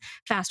ubiquitous,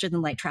 faster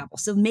than light travel.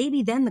 So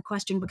maybe then the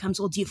question becomes,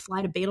 well, do you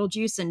fly to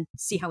Betelgeuse and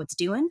see how it's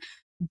doing?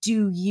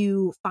 Do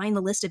you find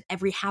the list of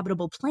every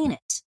habitable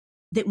planet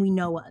that we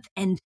know of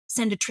and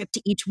send a trip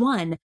to each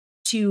one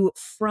to,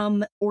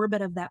 from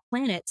orbit of that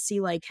planet, see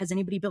like, has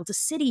anybody built a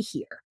city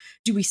here?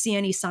 Do we see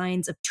any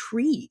signs of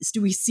trees?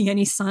 Do we see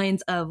any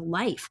signs of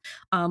life?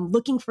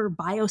 Looking for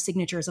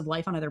biosignatures of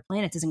life on other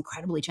planets is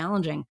incredibly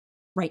challenging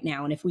right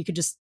now. And if we could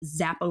just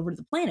zap over to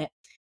the planet,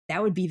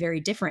 that would be very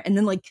different. And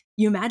then like,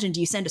 you imagine,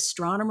 do you send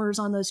astronomers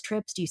on those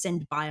trips? Do you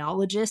send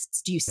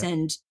biologists? Do you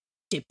send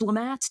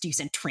diplomats? Do you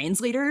send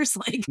translators?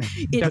 Like,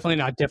 definitely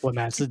not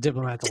diplomats. The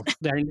diplomats,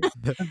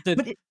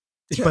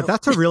 but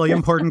that's a really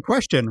important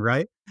question,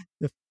 right?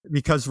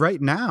 Because right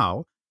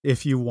now,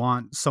 if you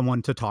want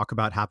someone to talk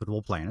about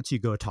habitable planets, you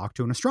go talk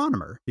to an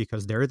astronomer,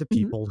 because they're the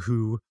people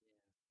who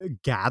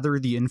gather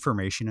the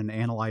information and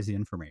analyze the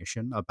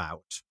information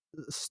about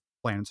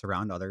planets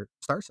around other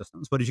star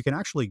systems. But if you can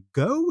actually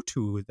go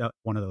to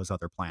one of those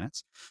other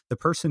planets, the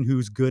person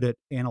who's good at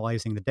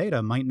analyzing the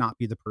data might not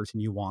be the person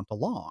you want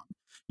along.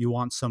 You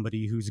want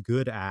somebody who's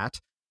good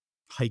at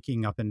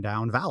hiking up and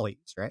down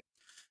valleys, right?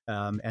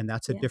 And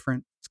that's a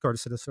different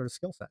sort of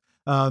skill set.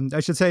 I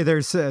should say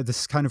there's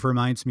this kind of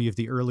reminds me of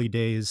the early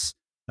days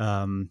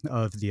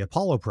of the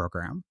Apollo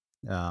program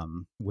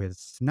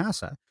with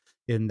NASA,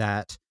 in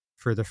that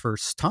for the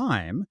first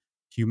time,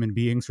 human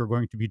beings were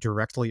going to be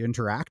directly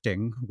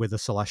interacting with a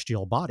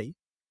celestial body.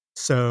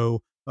 So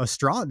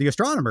the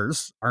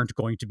astronomers aren't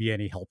going to be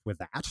any help with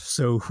that.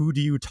 So who do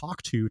you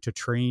talk to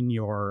train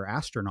your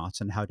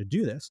astronauts and how to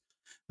do this?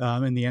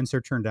 And the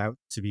answer turned out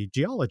to be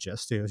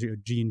geologists,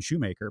 Gene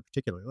Shoemaker,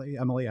 particularly.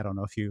 Emily, I don't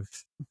know if you've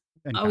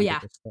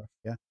encountered this stuff.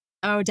 Yeah.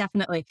 Oh,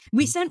 definitely.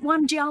 We sent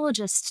one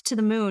geologist to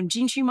the moon.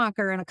 Gene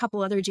Schumacher and a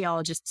couple other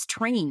geologists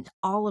trained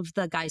all of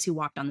the guys who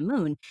walked on the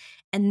moon.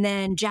 And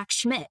then Jack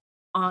Schmitt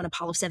on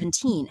Apollo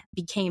 17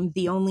 became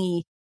the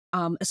only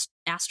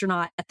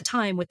astronaut at the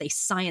time with a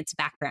science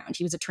background.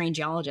 He was a trained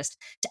geologist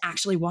to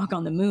actually walk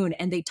on the moon.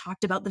 And they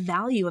talked about the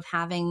value of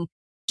having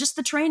just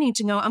the training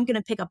to know I'm going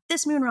to pick up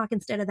this moon rock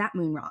instead of that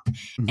moon rock.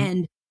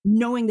 And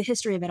knowing the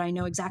history of it, I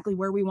know exactly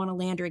where we want to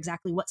land or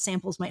exactly what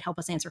samples might help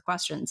us answer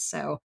questions.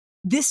 So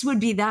this would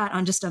be that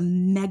on just a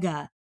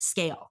mega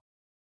scale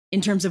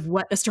in terms of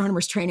what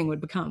astronomers' training would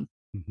become.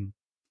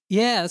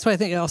 Yeah, that's why I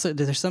think also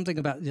there's something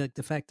about like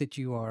the fact that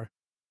you are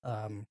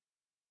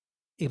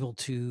able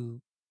to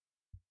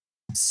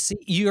see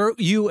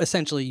you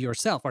essentially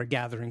yourself are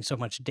gathering so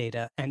much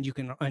data, and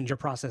you're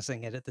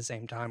processing it at the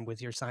same time with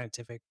your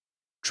scientific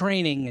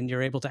training, and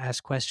you're able to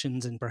ask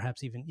questions and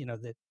perhaps even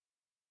that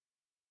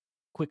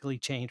quickly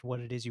change what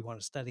it is you want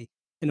to study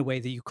in a way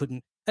that you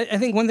couldn't. I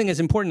think one thing that's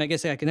important, I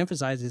guess I can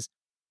emphasize, is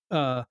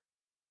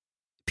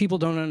people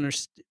don't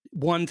understand.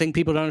 One thing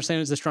people don't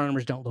understand is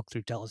astronomers don't look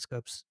through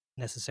telescopes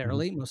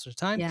necessarily most of the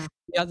time. Yeah.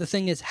 The other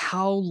thing is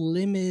how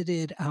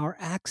limited our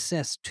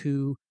access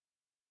to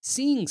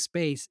seeing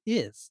space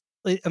is.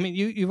 I mean,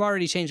 you've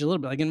already changed a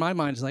little bit. Like in my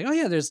mind, it's like, oh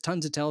yeah, there's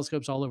tons of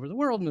telescopes all over the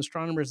world and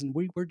astronomers, and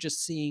we're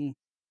just seeing.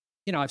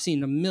 I've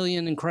seen a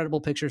million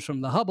incredible pictures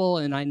from the Hubble,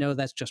 and I know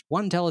that's just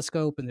one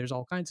telescope, and there's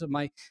all kinds of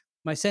my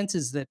sense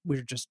is that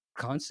we're just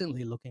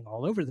constantly looking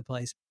all over the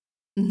place.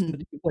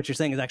 But what you're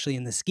saying is actually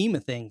in the scheme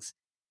of things,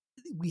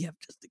 we have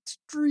just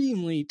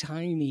extremely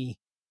tiny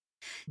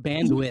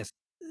bandwidth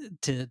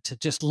to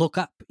just look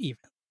up even.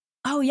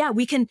 Oh yeah,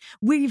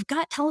 we've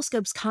got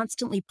telescopes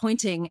constantly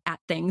pointing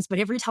at things, but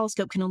every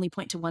telescope can only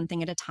point to one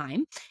thing at a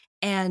time.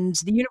 And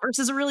the universe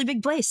is a really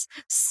big place.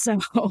 So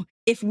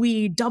if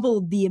we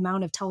doubled the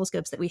amount of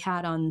telescopes that we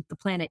had on the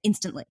planet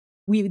instantly,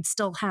 we would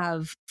still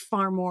have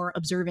far more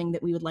observing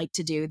that we would like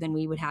to do than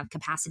we would have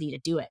capacity to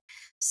do it.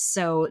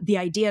 So the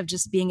idea of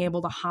just being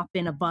able to hop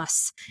in a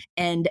bus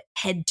and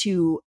head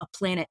to a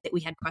planet that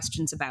we had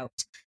questions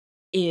about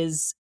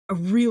is a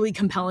really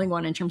compelling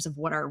one in terms of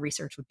what our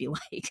research would be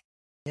like.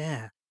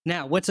 Yeah.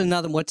 Now, what's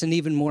an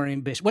even more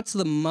ambitious? What's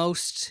the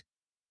most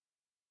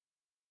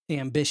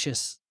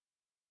ambitious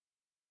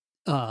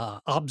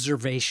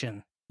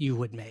observation you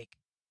would make?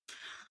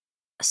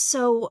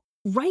 So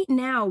right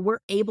now,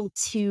 we're able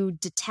to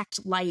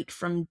detect light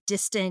from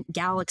distant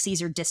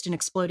galaxies or distant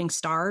exploding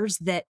stars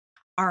that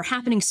are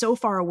happening so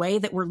far away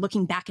that we're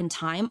looking back in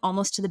time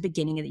almost to the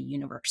beginning of the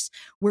universe.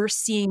 We're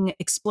seeing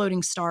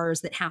exploding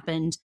stars that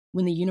happened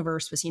when the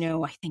universe was,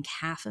 I think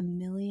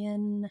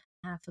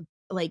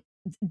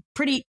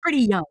pretty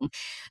young.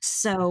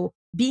 So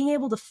being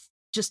able to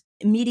just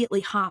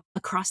immediately hop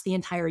across the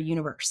entire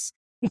universe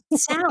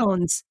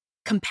sounds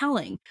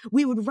compelling.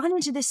 We would run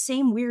into this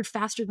same weird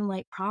faster than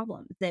light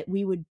problem that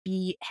we would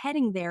be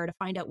heading there to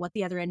find out what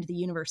the other end of the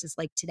universe is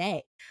like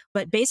today.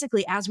 But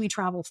basically, as we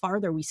travel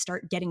farther, we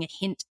start getting a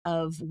hint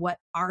of what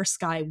our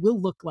sky will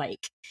look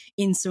like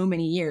in so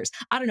many years.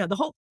 I don't know. The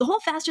whole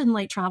faster than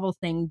light travel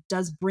thing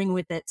does bring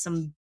with it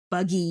some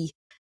buggy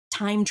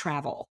time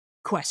travel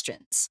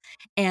questions.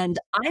 And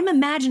I'm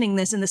imagining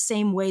this in the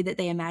same way that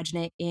they imagine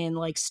it in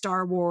like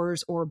Star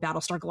Wars or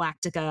Battlestar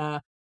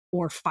Galactica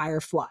or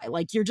Firefly.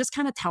 Like you're just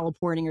kind of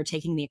teleporting or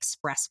taking the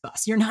express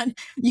bus. You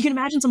can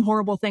imagine some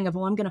horrible thing of,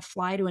 well, I'm going to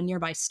fly to a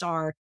nearby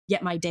star,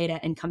 get my data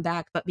and come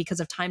back. But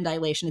because of time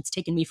dilation, it's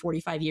taken me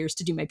 45 years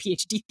to do my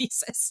PhD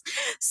thesis.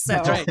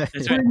 So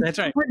that's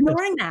right. We're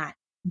ignoring that.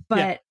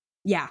 But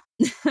yeah.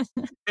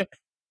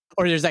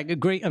 Or there's that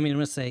great, I'm going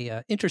to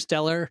say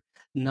Interstellar,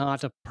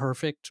 not a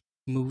perfect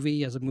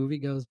movie as a movie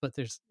goes, but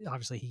there's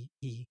obviously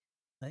he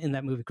in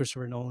that movie,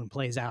 Christopher Nolan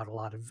plays out a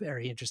lot of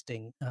very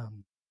interesting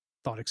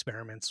thought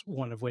experiments.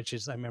 One of which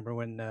is, I remember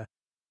when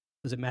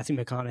was it Matthew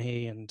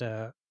McConaughey and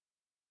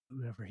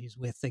whoever he's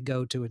with, they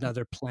go to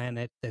another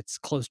planet that's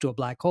close to a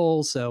black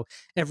hole, so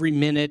every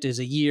minute is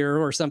a year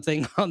or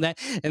something on that,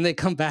 and they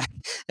come back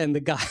and the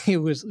guy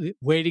who was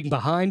waiting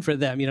behind for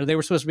them, they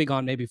were supposed to be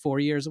gone maybe 4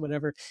 years or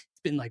whatever,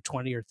 it's been like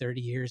 20 or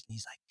 30 years, and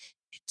he's like,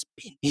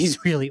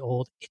 he's really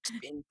old, it's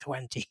been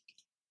 20.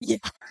 Yeah.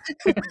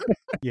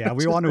 Yeah,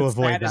 we want to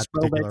avoid that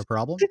particular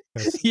problem.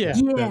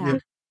 Yeah.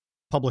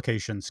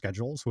 Publication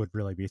schedules would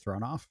really be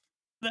thrown off.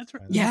 That's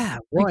right. Yeah,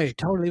 boy,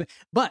 totally.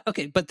 But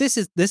okay, but this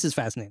is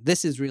fascinating.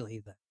 This is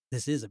really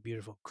this is a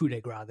beautiful coup de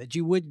grace that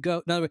you would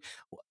go. In other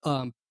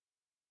words,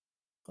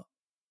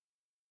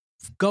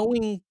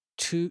 going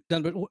to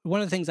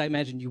one of the things I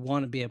imagine you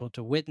want to be able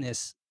to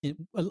witness.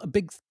 A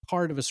big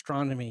part of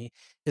astronomy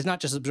is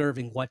not just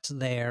observing what's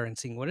there and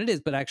seeing what it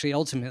is, but actually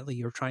ultimately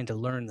you're trying to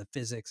learn the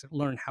physics,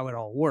 learn how it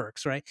all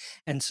works, right?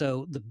 And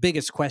so the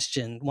biggest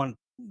question, one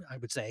I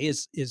would say,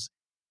 is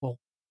well,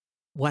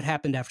 what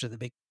happened after the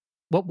big?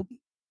 What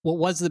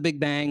was the Big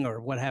Bang,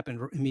 or what happened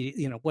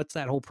immediately? What's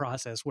that whole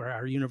process where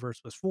our universe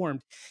was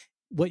formed?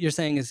 What you're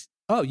saying is,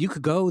 oh, you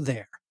could go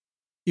there.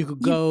 You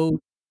could go.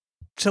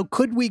 So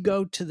could we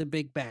go to the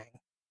Big Bang?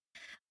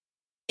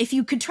 If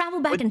you could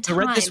travel back in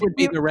time, this would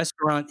be the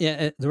restaurant.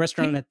 Yeah, the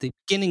restaurant at the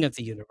beginning of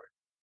the universe.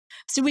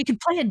 So we could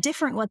play a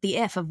different what the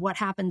if of what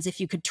happens if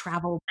you could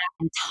travel back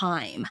in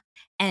time,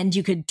 and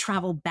you could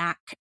travel back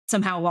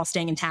somehow while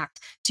staying intact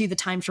to the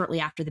time shortly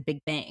after the Big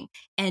Bang.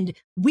 And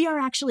we are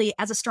actually,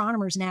 as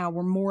astronomers now,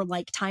 we're more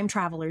like time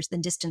travelers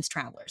than distance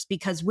travelers,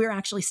 because we're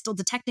actually still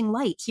detecting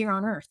light here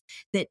on Earth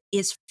that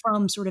is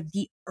from sort of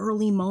the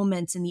early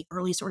moments and the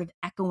early sort of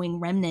echoing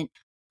remnant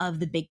of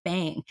the Big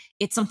Bang.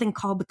 It's something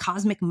called the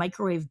cosmic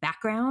microwave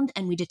background,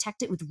 and we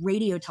detect it with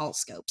radio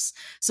telescopes.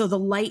 So the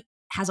light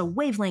has a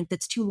wavelength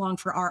that's too long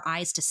for our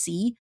eyes to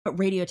see, but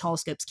radio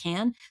telescopes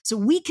can. So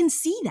we can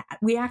see that.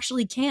 We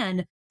actually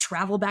can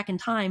travel back in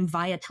time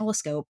via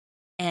telescope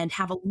and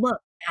have a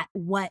look at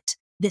what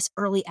this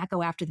early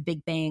echo after the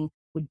Big Bang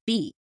would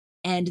be.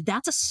 And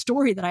that's a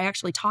story that I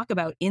actually talk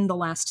about in The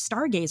Last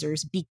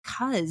Stargazers,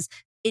 because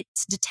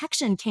its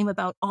detection came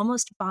about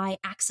almost by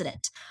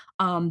accident.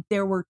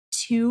 There were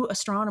two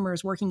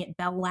astronomers working at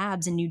Bell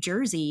Labs in New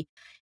Jersey,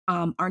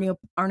 Arno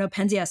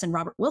Penzias and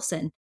Robert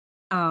Wilson,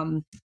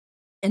 and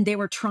they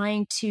were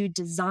trying to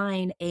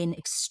design an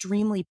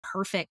extremely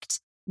perfect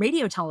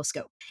radio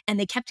telescope. And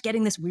they kept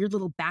getting this weird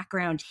little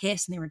background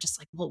hiss. And they were just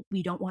like, well,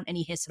 we don't want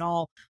any hiss at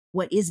all.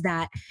 What is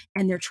that?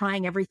 And they're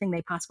trying everything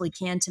they possibly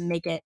can to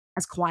make it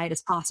as quiet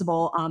as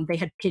possible. They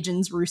had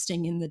pigeons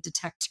roosting in the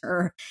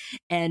detector,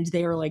 and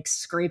they were like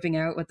scraping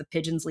out what the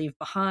pigeons leave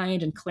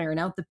behind and clearing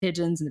out the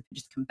pigeons, and the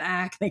pigeons come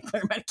back. They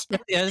clear them out again.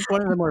 Yeah, it's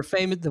one of the more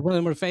famous,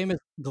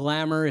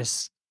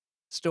 glamorous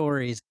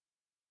stories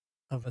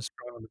of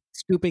astronomers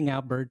scooping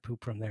out bird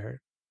poop from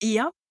their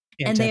Yep.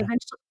 Antenna. And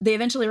they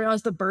eventually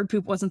realized the bird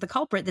poop wasn't the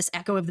culprit. This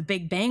echo of the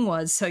Big Bang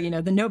was. So,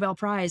 the Nobel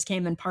Prize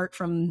came in part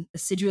from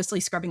acidiously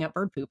scrubbing out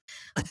bird poop.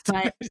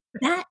 But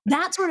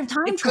that sort of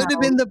time travel could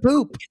have been the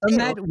poop.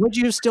 Would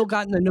you have still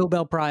gotten the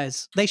Nobel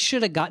Prize? They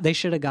should have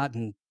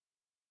gotten.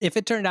 If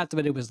it turned out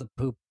that it was the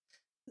poop,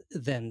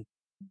 then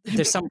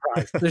there's some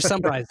prize. There's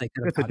some prize they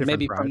could have gotten,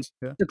 maybe prize.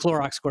 From the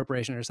Clorox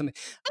Corporation or something.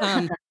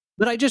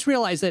 But I just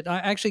realized that I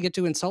actually get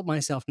to insult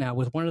myself now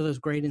with one of those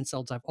great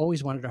insults I've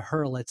always wanted to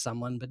hurl at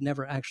someone, but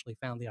never actually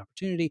found the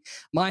opportunity.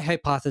 My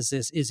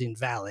hypothesis is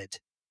invalid.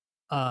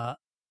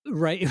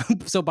 Right.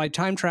 So by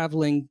time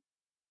traveling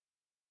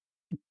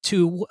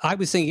I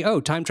was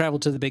thinking, time travel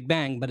to the Big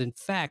Bang, but in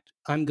fact,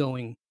 I'm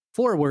going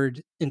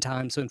forward in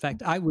time. So in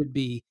fact, I would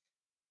be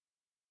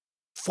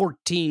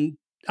 14.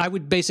 I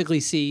would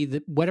basically see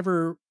that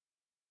whatever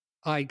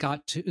I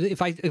got to,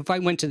 if I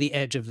went to the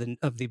edge of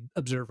the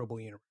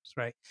observable universe,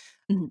 right?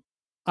 Mm-hmm.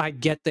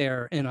 I'd get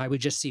there and I would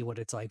just see what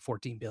it's like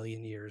 14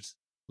 billion years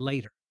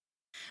later.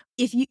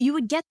 If you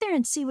would get there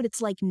and see what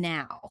it's like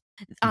now.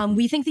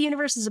 We think the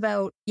universe is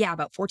about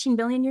 14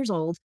 billion years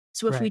old.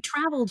 So if we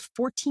traveled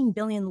 14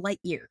 billion light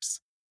years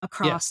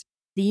across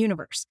the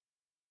universe,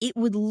 it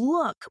would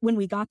look, when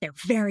we got there,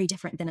 very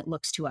different than it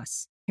looks to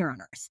us here on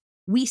Earth.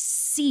 We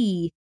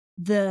see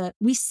that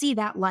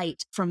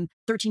light from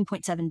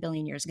 13.7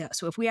 billion years ago.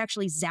 So if we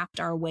actually zapped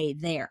our way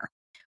there,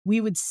 we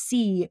would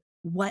see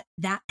what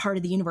that part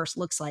of the universe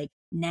looks like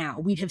now.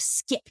 We'd have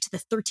skipped the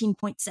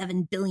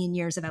 13.7 billion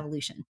years of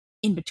evolution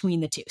in between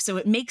the two. So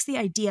it makes the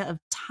idea of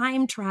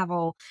time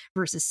travel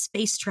versus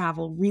space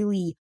travel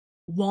really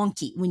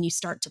wonky when you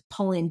start to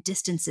pull in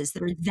distances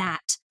that are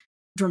that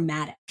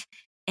dramatic.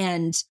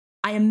 And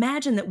I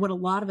imagine that what a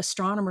lot of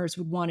astronomers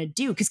would want to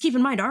do, because keep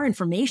in mind, our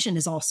information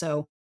is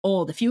also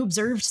old. If you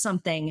observed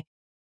something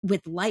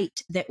with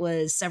light that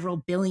was several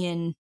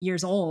billion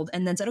years old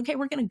and then said, okay,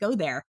 we're going to go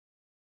there,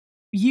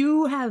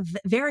 you have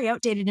very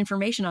outdated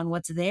information on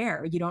what's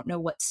there. You don't know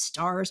what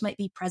stars might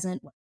be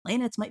present, what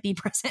planets might be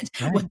present,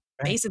 what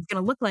space is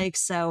going to look like.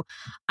 So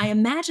I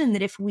imagine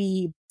that if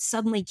we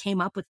suddenly came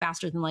up with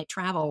faster than light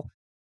travel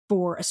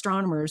for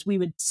astronomers, we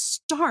would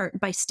start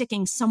by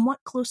sticking somewhat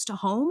close to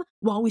home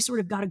while we sort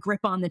of got a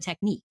grip on the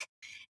technique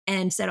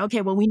and said,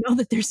 okay, well, we know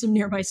that there's some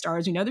nearby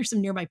stars. We know there's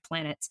some nearby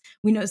planets.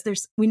 We know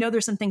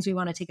there's some things we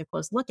want to take a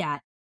close look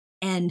at,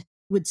 and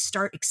would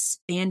start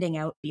expanding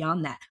out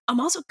beyond that. I'm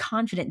also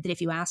confident that if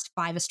you asked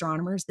 5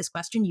 astronomers this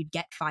question, you'd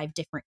get 5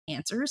 different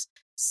answers.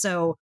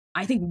 So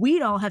I think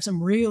we'd all have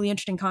some really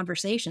interesting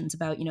conversations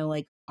about,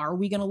 are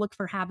we going to look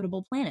for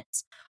habitable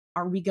planets?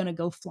 Are we going to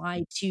go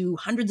fly to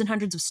hundreds and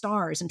hundreds of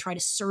stars and try to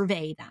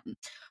survey them?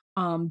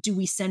 Do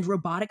we send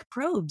robotic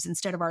probes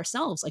instead of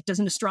ourselves? Like, does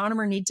an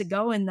astronomer need to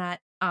go in that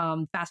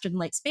faster than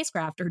light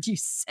spacecraft, or do you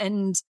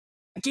send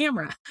a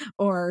camera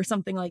or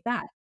something like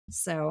that?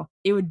 So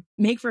it would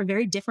make for a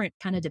very different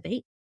kind of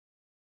debate.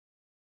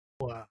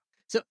 Wow.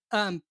 So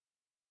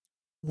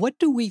what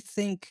do we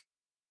think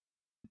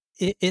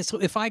is,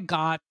 if I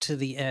got to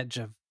the edge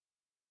of,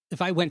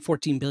 if I went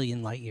 14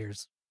 billion light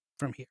years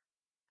from here,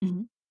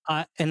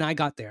 and I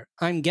got there,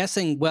 I'm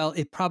guessing, well,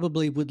 it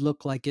probably would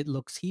look like it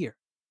looks here.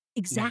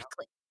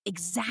 Exactly.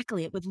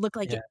 Exactly. It would look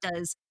like it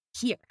does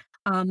here.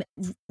 That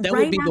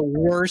would be the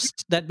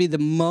worst. That'd be the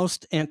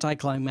most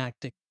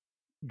anticlimactic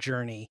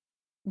journey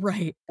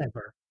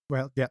ever.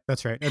 Well, yeah,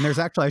 that's right. And there's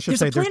actually, I should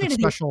say, there's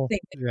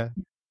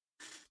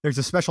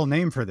a special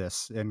name for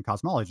this in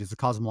cosmology. It's a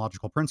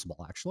cosmological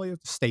principle, actually. It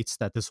states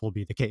that this will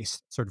be the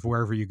case. Sort of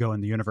wherever you go in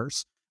the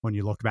universe, when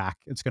you look back,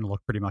 it's going to look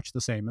pretty much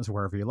the same as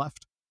wherever you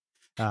left.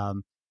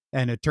 And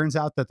it turns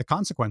out that the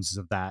consequences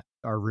of that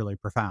are really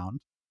profound.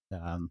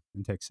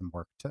 and take some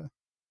work to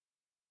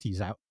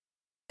tease out.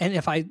 And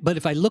if I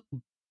look,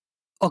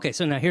 okay,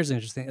 so now here's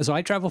interesting. So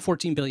I travel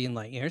 14 billion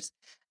light years,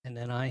 and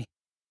then I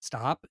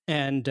stop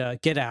and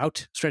get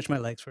out, stretch my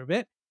legs for a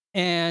bit,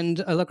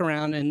 and I look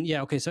around, and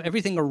yeah, okay, so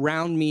everything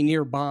around me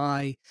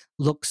nearby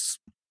looks,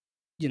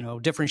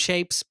 different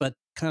shapes, but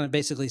kind of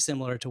basically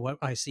similar to what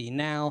I see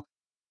now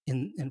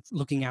in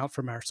looking out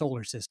from our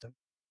solar system.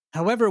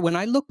 However, when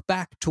I look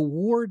back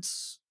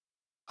towards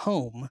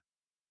home,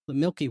 the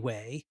Milky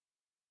Way,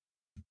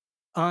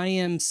 I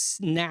am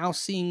now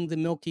seeing the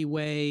Milky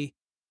Way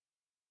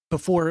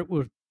before it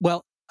would.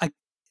 Well,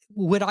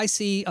 would I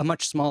see a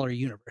much smaller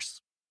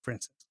universe, for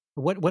instance?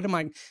 What am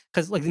I?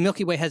 Because like the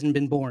Milky Way hasn't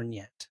been born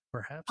yet,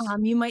 perhaps.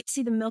 You might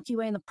see the Milky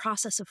Way in the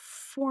process of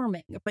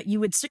forming, but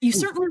you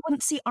certainly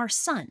wouldn't see our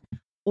sun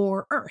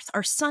or Earth.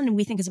 Our sun,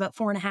 we think, is about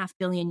 4.5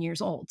 billion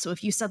years old. So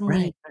if you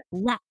suddenly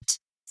leapt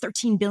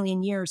 13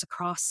 billion years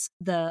across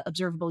the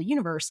observable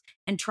universe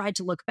and tried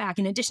to look back,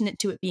 in addition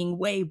to it being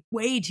way,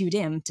 way too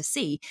dim to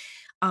see,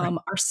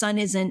 our sun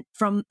isn't,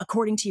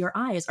 according to your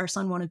eyes, our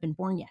sun won't have been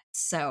born yet.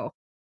 So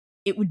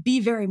it would be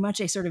very much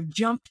a sort of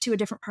jump to a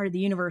different part of the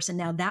universe. And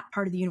now that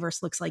part of the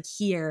universe looks like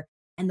here.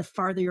 And the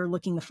farther you're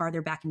looking, the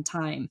farther back in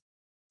time.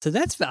 So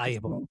that's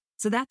valuable.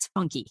 So that's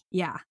funky.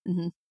 Yeah.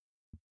 Mm-hmm.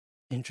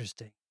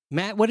 Interesting.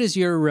 Matt, what is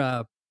your,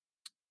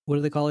 what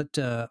do they call it?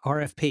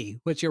 RFP.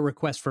 What's your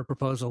request for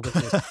proposal?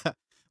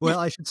 Well,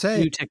 I should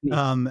say,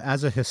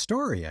 as a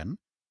historian,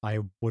 I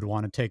would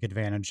want to take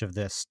advantage of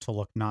this to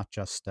look not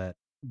just at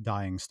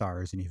dying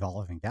stars and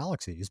evolving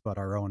galaxies, but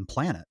our own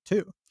planet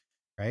too.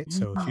 Right.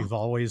 So if you've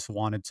always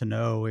wanted to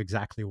know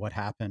exactly what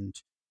happened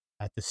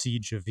at the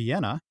Siege of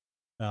Vienna,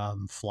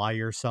 fly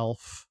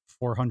yourself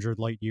 400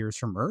 light years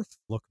from Earth,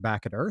 look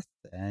back at Earth,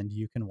 and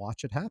you can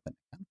watch it happen.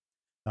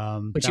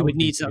 But you would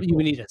need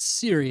a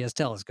serious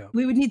telescope.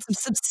 We would need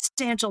some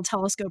substantial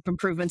telescope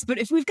improvements. But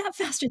if we've got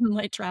faster than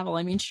light travel,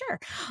 I mean, sure.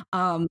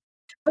 But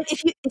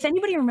if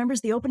anybody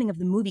remembers the opening of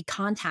the movie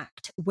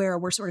Contact, where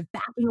we're sort of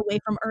backing away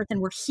from Earth and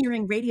we're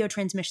hearing radio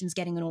transmissions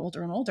getting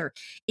older and older,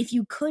 if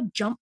you could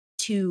jump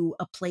to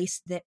a place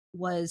that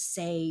was,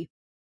 say,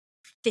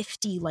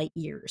 50 light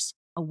years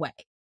away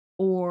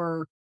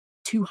or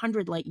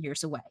 200 light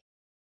years away,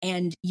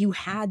 and you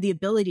had the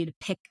ability to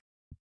pick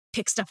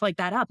stuff like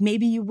that up,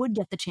 maybe you would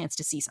get the chance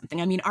to see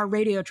something. I mean, our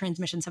radio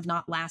transmissions have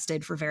not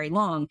lasted for very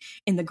long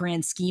in the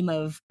grand scheme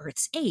of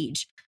Earth's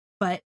age,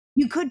 but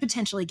you could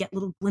potentially get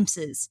little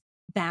glimpses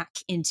back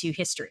into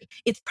history.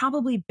 It's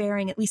probably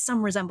bearing at least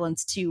some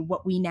resemblance to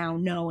what we now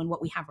know and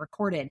what we have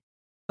recorded,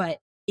 but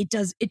it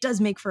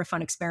does make for a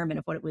fun experiment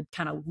of what it would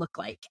kind of look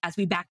like as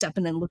we backed up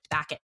and then looked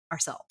back at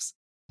ourselves.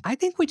 I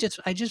think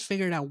I just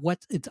figured out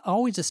it's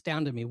always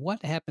astounded me.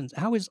 What happens?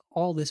 How is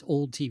all this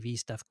old TV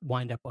stuff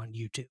wind up on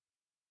YouTube?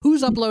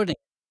 Who's uploading?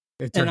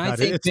 It's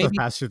the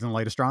faster than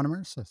light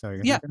astronomers. So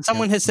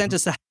someone has sent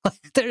us that.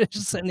 They're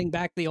just sending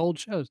back the old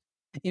shows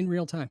in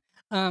real time.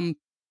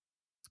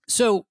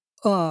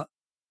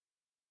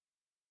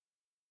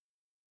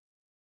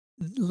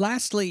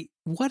 Lastly,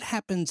 what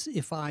happens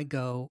if I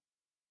go?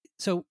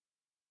 So,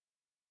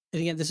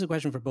 and again, this is a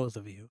question for both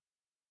of you.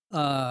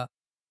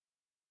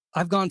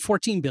 I've gone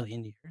 14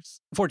 billion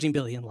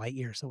light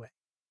years away.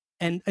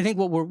 And I think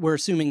what we're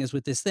assuming is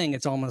with this thing,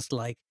 it's almost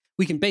like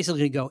we can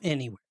basically go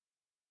anywhere,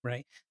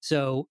 right?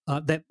 So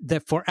that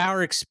for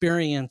our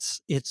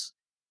experience, it's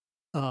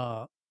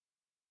no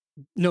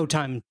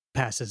time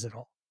passes at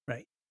all,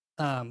 right?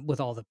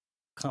 With all the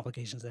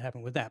complications that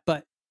happen with that.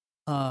 But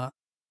how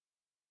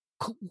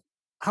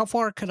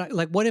far could I,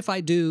 like, what if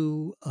I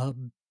do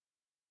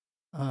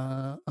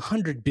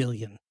 100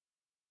 billion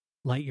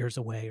light years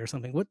away or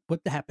something? What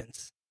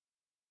happens?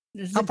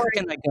 How far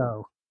can I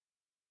go?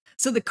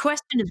 So the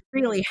question is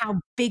really,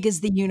 how big is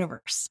the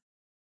universe?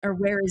 Or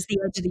where is the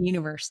edge of the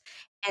universe?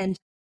 And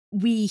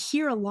we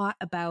hear a lot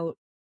about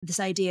this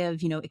idea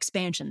of,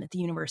 expansion, that the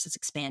universe is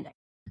expanding.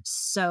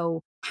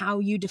 So how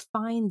you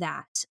define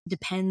that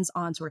depends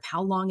on sort of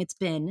how long it's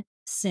been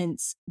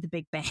since the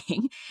Big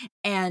Bang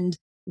and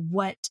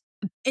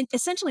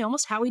essentially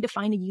almost how we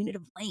define a unit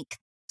of length.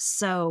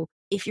 So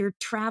if you're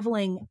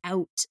traveling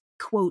out,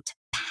 quote,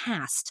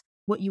 past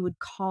what you would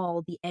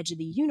call the edge of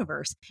the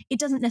universe, it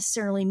doesn't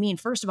necessarily mean,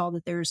 first of all,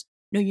 that there's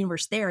no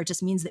universe there. It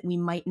just means that we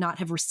might not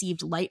have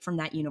received light from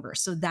that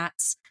universe. So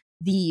that's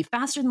the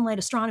faster than light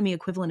astronomy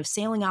equivalent of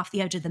sailing off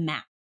the edge of the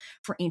map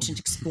for ancient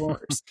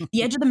explorers.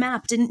 The edge of the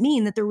map didn't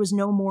mean that there was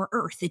no more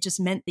Earth. It just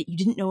meant that you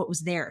didn't know it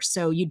was there.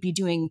 So you'd be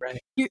doing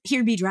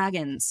here be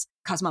dragons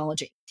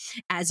cosmology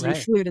as you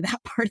flew to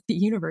that part of the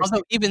universe.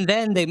 Although even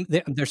then,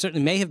 there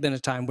certainly may have been a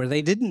time where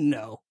they didn't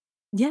know.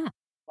 Yeah,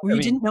 where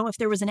you didn't know if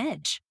there was an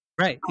edge.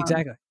 Right,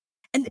 exactly.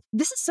 And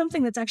this is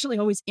something that's actually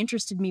always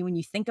interested me when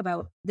you think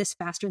about this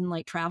faster than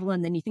light travel,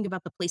 and then you think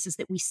about the places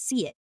that we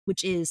see it,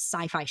 which is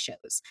sci-fi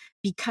shows,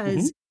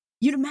 because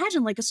you'd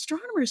imagine like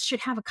astronomers should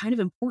have a kind of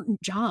important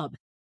job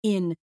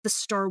in the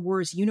Star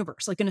Wars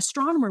universe. Like an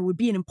astronomer would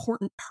be an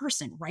important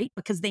person, right?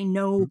 Because they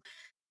know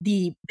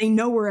they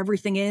know where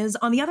everything is.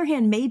 On the other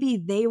hand, maybe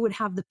they would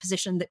have the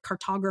position that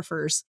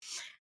cartographers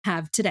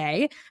have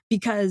today,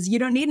 because you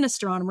don't need an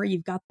astronomer.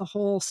 You've got the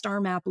whole star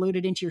map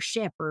loaded into your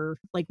ship, or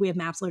like we have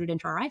maps loaded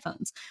into our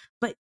iPhones.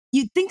 But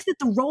you'd think that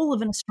the role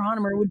of an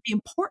astronomer would be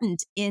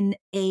important in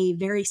a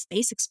very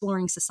space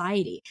exploring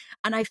society.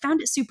 And I found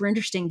it super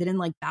interesting that in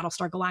like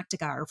Battlestar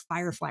Galactica or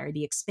Firefly or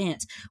The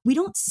Expanse, we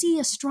don't see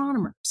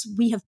astronomers.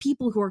 We have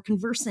people who are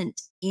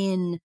conversant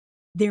in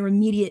their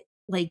immediate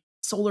like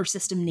solar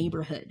system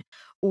neighborhood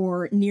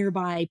or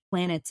nearby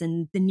planets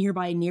and the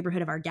nearby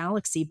neighborhood of our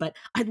galaxy. But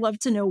I'd love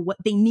to know what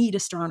they need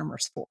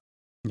astronomers for.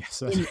 Yes,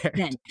 that's right.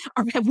 Then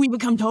have we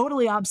become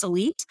totally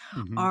obsolete?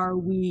 Mm-hmm. Are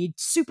we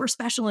super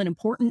special and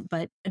important,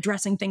 but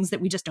addressing things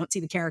that we just don't see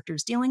the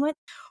characters dealing with?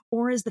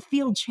 Or has the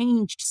field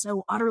changed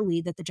so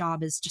utterly that the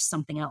job is just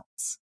something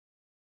else?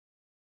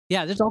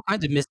 Yeah, there's all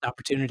kinds of missed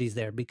opportunities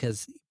there,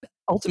 because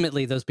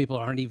ultimately those people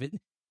aren't even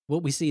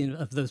what we see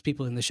of those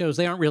people in the shows.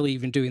 They aren't really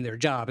even doing their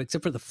job,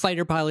 except for the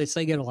fighter pilots.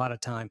 They get a lot of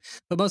time,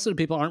 but most of the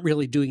people aren't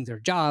really doing their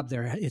job.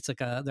 They're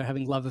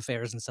having love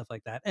affairs and stuff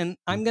like that. And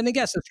I'm going to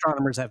guess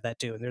astronomers have that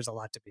too. And there's a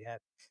lot to be had.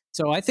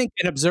 So I think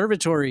an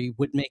observatory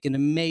would make an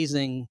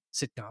amazing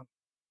sitcom.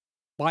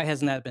 Why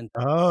hasn't that been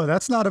done? Oh,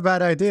 that's not a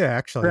bad idea,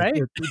 actually.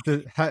 Right?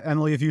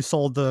 Emily, have you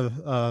sold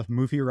the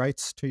movie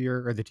rights to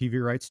or the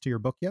TV rights to your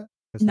book yet?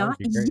 Not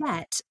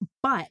yet,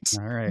 but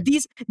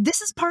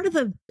this is part of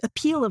the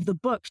appeal of the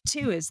book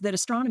too, is that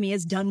astronomy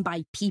is done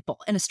by people,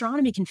 and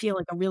astronomy can feel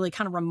like a really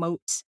kind of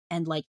remote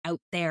and like out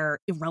there,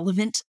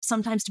 irrelevant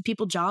sometimes to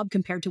people job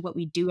compared to what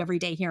we do every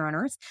day here on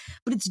Earth.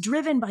 But it's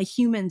driven by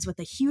humans with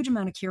a huge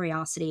amount of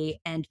curiosity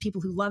and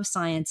people who love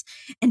science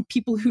and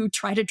people who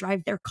try to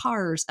drive their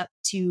cars up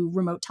to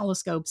remote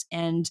telescopes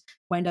and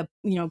wind up,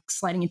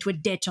 sliding into a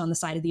ditch on the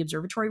side of the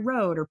observatory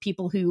road, or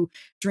people who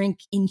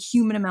drink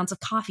inhuman amounts of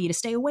coffee to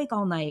stay awake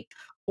all night,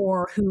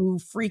 or who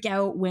freak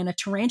out when a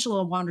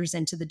tarantula wanders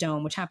into the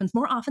dome, which happens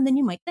more often than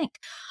you might think.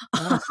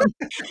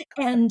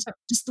 And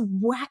just the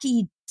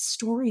wacky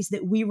stories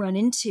that we run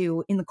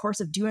into in the course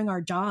of doing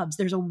our jobs.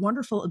 There's a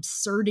wonderful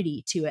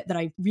absurdity to it that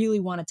I really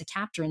wanted to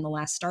capture in The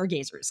Last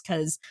Stargazers,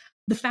 because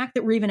the fact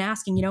that we're even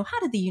asking, how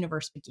did the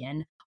universe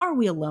begin? Are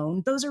we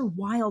alone? Those are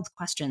wild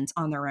questions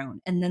on their own.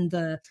 And then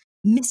the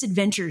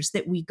misadventures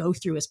that we go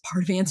through as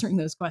part of answering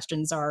those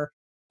questions are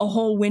a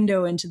whole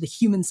window into the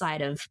human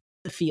side of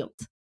the field.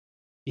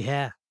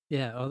 Yeah.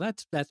 Yeah. Oh,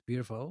 that's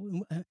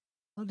beautiful.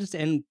 I'll just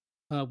end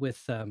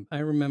with I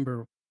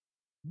remember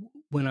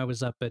when I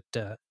was up at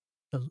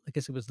I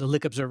guess it was the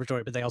Lick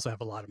Observatory, but they also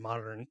have a lot of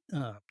modern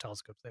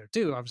telescopes there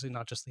too. Obviously,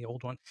 not just the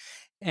old one.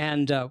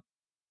 And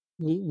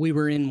we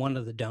were in one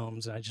of the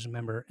domes, and I just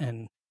remember,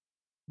 and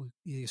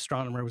the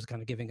astronomer was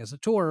kind of giving us a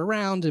tour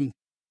around, and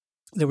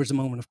there was a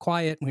moment of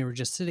quiet, and we were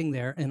just sitting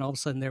there, and all of a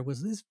sudden there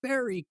was this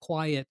very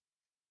quiet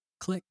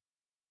click.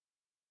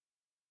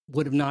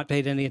 Would have not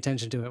paid any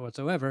attention to it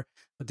whatsoever,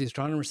 but the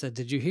astronomer said,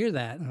 "Did you hear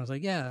that?" And I was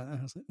like, "Yeah." And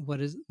I was like,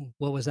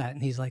 what was that?"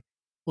 And he's like,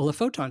 "Well, a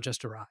photon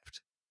just arrived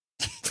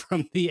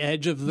from the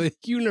edge of the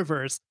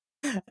universe."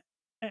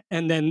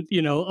 And then,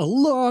 a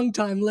long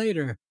time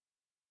later,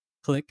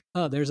 click,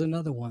 oh, there's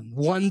another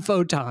one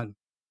photon,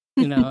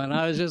 and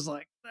I was just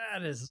like,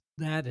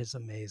 that is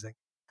amazing.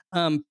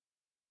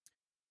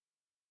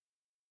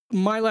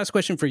 My last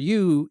question for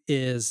you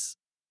is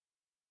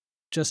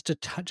just to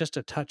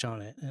touch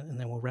on it, and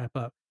then we'll wrap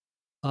up.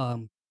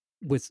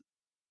 With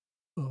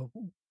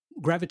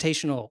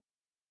gravitational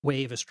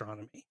wave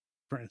astronomy,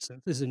 for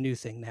instance, is a new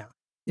thing now.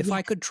 If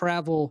I could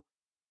travel,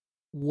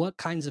 what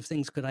kinds of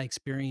things could I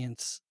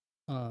experience?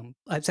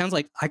 It sounds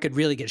like I could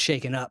really get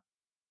shaken up.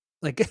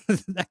 Like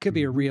that could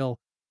be a real.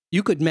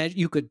 You could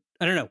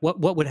I don't know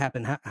what would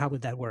happen. How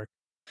would that work?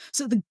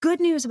 So the good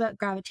news about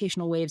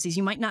gravitational waves is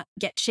you might not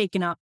get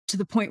shaken up to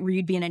the point where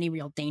you'd be in any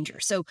real danger.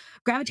 So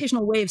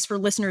gravitational waves, for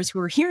listeners who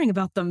are hearing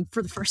about them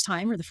for the first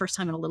time or the first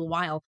time in a little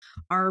while,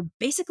 are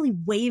basically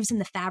waves in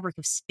the fabric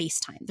of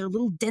space-time. They're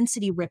little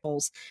density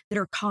ripples that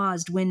are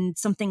caused when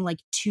something like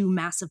two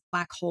massive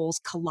black holes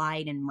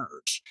collide and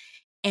merge.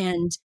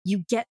 And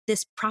you get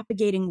this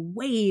propagating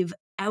wave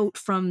out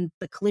from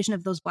the collision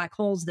of those black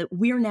holes that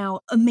we're now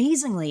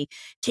amazingly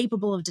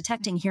capable of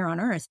detecting here on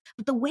Earth.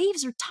 But the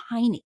waves are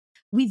tiny.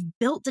 We've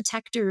built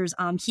detectors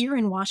here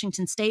in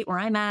Washington State, where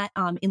I'm at,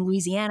 in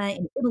Louisiana,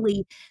 in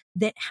Italy,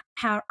 that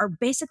are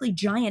basically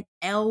giant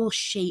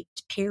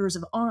L-shaped pairs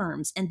of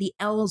arms, and the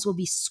L's will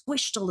be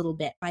squished a little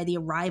bit by the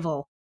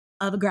arrival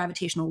of a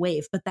gravitational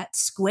wave. But that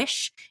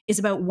squish is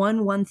about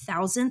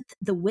 1/1000th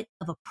the width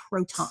of a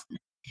proton.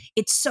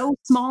 It's so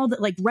small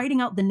that like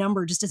writing out the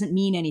number just doesn't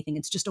mean anything.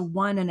 It's just a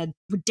 1 and a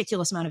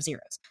ridiculous amount of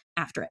zeros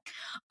after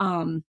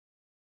it.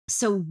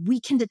 So we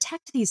can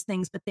detect these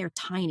things, but they're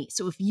tiny.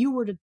 So if you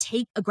were to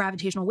take a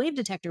gravitational wave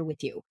detector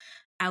with you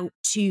out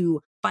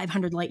to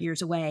 500 light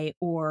years away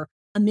or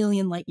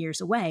 1,000,000 light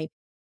years away,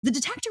 the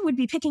detector would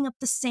be picking up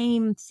the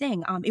same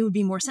thing. It would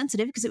be more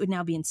sensitive because it would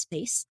now be in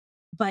space,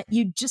 but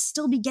you'd just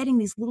still be getting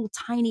these little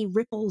tiny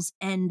ripples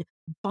and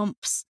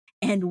bumps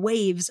and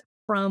waves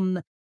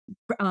from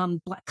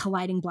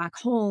colliding black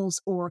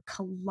holes or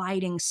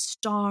colliding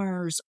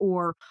stars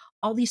or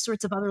all these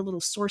sorts of other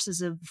little sources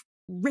of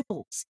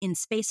ripples in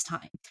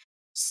space-time.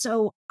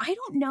 So I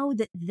don't know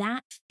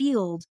that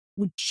field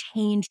would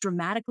change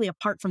dramatically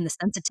apart from the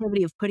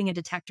sensitivity of putting a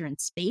detector in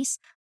space,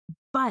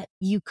 but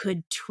you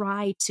could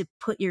try to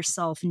put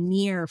yourself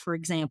near, for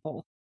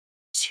example,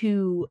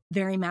 two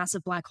very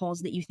massive black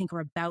holes that you think are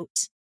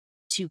about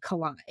to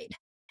collide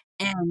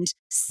and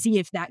see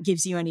if that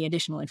gives you any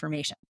additional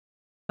information.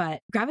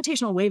 But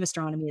gravitational wave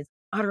astronomy is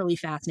utterly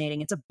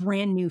fascinating. It's a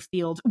brand new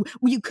field.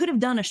 You could have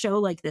done a show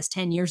like this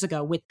 10 years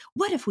ago with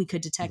what if we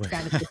could detect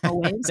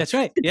gravitational waves? That's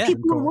right. Yeah.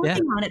 People were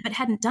working on it but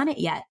hadn't done it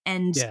yet.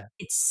 And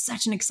it's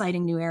such an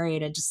exciting new area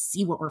to just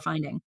see what we're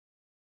finding.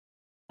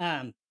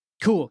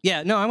 Cool.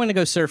 Yeah. No, I want to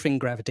go surfing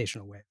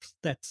gravitational waves.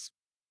 That's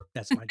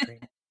my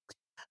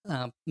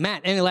dream.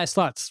 Matt, any last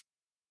thoughts?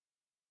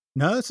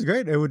 No, that's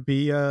great. It would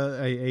be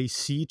a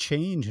sea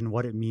change in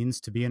what it means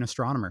to be an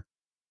astronomer.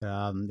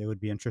 It would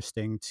be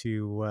interesting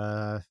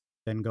to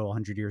then go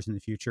 100 years in the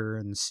future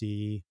and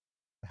see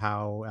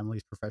how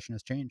Emily's profession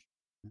has changed.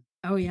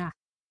 Oh, yeah.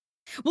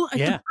 Well,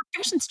 the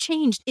profession's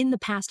changed in the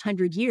past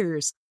 100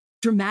 years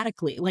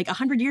dramatically. Like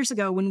 100 years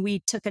ago, when we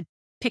took a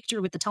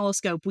picture with the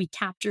telescope, we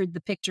captured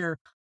the picture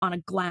on a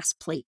glass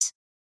plate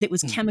that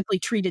was chemically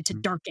treated to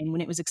darken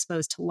when it was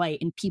exposed to light.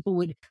 And people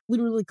would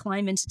literally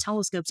climb into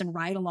telescopes and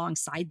ride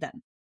alongside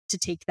them to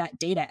take that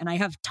data. And I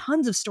have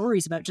tons of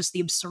stories about just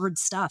the absurd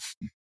stuff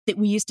that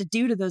we used to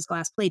do to those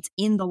glass plates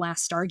in the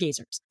last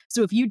stargazers.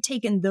 So if you'd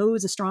taken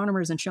those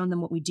astronomers and shown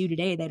them what we do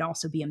today, they'd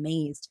also be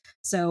amazed.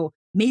 So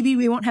maybe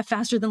we won't have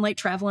faster than light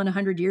travel in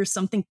 100 years.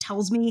 Something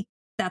tells me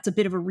that's a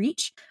bit of a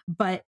reach,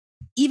 but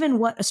even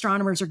what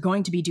astronomers are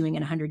going to be doing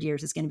in 100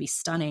 years is going to be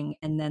stunning.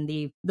 And then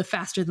the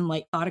faster than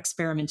light thought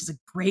experiment is a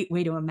great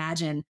way to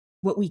imagine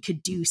what we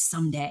could do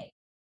someday.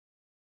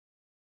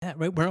 Yeah,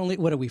 right. We're only,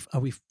 what are we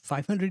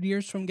 500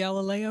 years from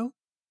Galileo?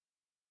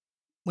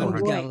 When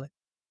was Galileo?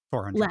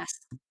 400. Less.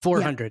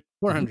 400. Yeah.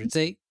 400.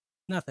 See?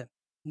 Nothing.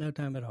 No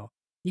time at all.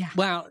 Yeah.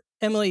 Wow.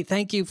 Emily,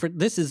 thank you for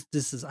this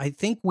is I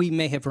think we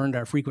may have earned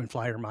our frequent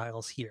flyer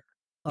miles here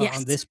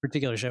on this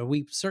particular show.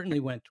 We certainly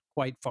went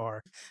quite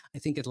far. I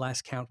think at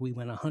last count we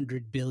went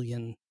 100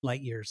 billion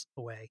light years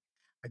away.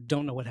 I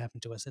don't know what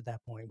happened to us at that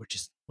point.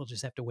 We'll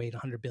just have to wait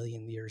 100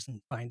 billion years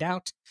and find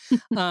out.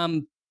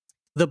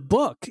 The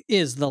book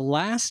is The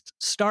Last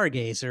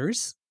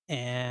Stargazers,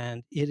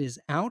 and it is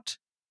out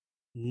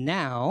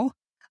now.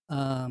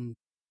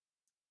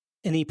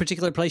 Any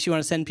particular place you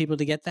want to send people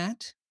to get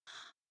that?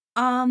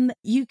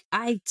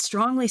 I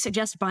strongly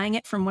suggest buying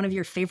it from one of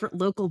your favorite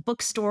local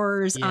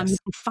bookstores. Yes. You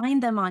can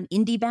find them on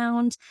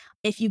IndieBound.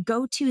 If you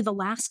go to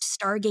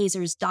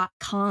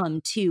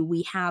thelaststargazers.com too,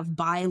 we have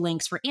buy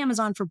links for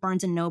Amazon, for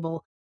Barnes &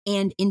 Noble,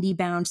 and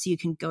IndieBound, so you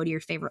can go to your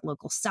favorite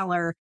local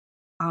seller.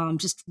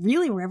 Just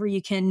really wherever you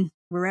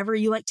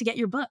like to get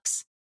your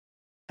books.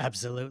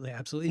 Absolutely.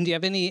 And do you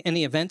have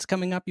any events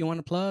coming up you want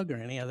to plug, or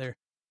any other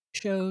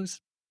shows?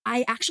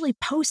 I actually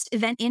post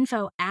event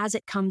info as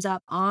it comes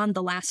up on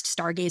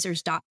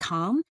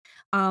thelaststargazers.com.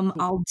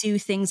 I'll do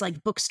things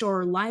like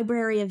bookstore,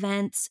 library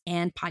events,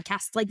 and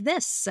podcasts like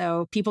this,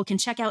 so people can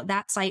check out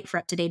that site for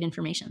up-to-date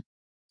information.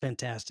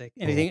 Fantastic.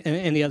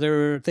 Any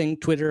other thing,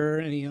 Twitter,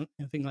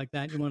 anything like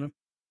that you want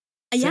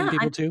to send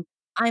people to?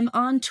 I'm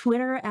on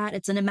Twitter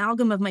it's an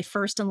amalgam of my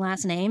first and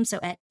last name, so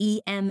at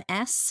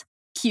EMSQUE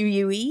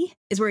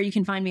is where you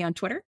can find me on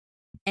Twitter.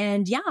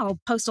 And I'll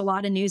post a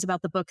lot of news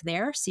about the book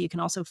there, so you can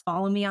also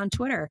follow me on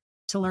Twitter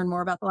to learn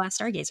more about The Last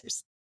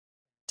Stargazers.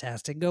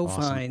 Fantastic. Go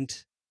find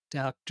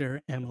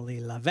Dr. Emily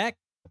LeVeck.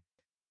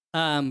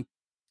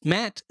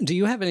 Matt, do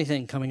you have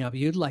anything coming up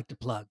you'd like to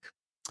plug?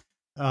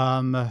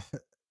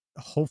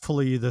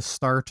 Hopefully the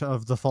start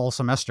of the fall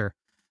semester.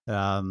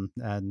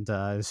 And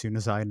as soon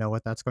as I know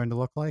what that's going to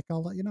look like,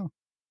 I'll let you know.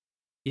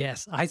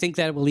 Yes, I think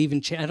that will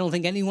even change. I don't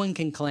think anyone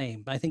can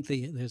claim, but I think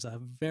there's a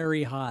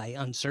very high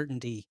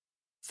uncertainty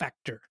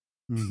factor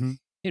in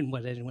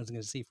what anyone's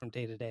going to see from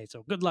day to day.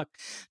 So good luck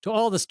to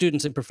all the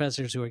students and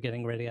professors who are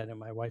getting ready. I know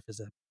my wife is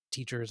a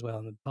teacher as well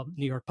in the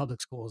New York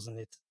public schools, and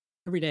it's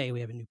every day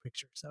we have a new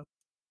picture. So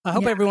I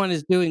hope everyone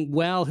is doing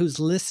well who's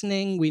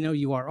listening. We know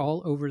you are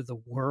all over the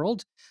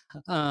world,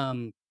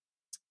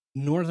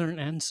 northern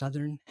and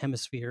southern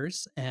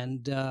hemispheres,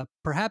 and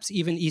perhaps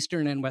even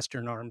eastern and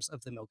western arms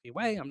of the Milky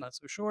Way. I'm not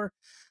so sure.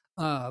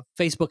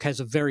 Facebook has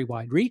a very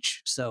wide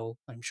reach, so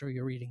I'm sure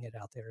you're reading it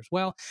out there as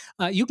well.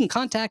 You can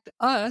contact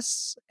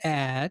us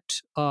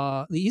at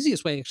the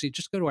easiest way, actually,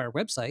 just go to our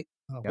website,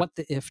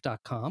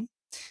 whattheif.com.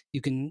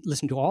 You can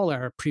listen to all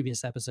our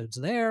previous episodes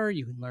there.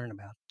 You can learn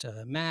about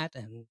Matt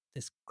and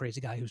this crazy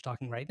guy who's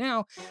talking right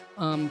now.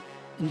 And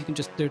you can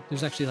just,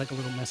 there's actually like a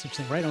little message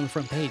thing right on the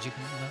front page. You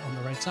can, on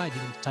the right side, you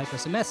can type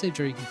us a message,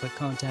 or you can click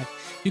contact.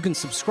 You can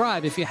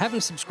subscribe. If you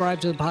haven't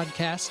subscribed to the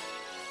podcast,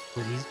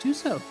 please do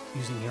so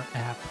using your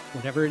app.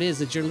 Whatever it is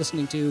that you're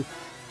listening to,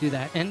 do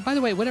that. And by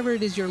the way, whatever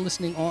it is you're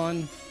listening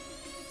on,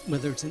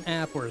 whether it's an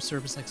app or a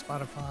service like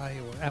Spotify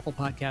or Apple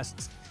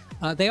Podcasts,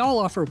 they all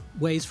offer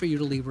ways for you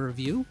to leave a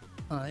review.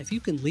 If you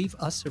can leave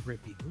us a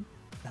review,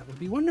 that would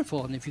be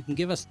wonderful. And if you can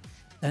give us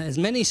as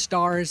many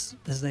stars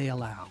as they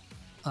allow.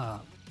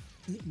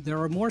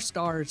 There are more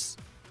stars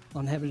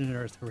on heaven and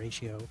earth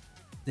ratio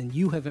than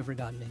you have ever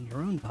gotten in your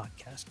own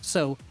podcast.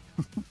 So,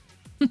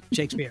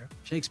 Shakespeare.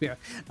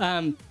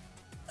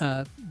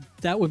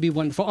 That would be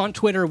wonderful. On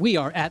Twitter, we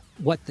are at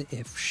What the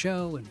If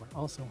Show, and we're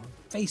also on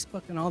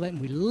Facebook and all that. And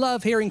we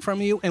love hearing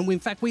from you. And in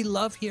fact, we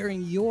love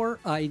hearing your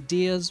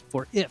ideas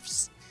for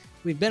ifs.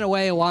 We've been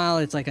away a while.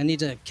 It's like I need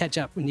to catch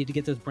up. We need to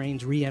get those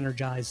brains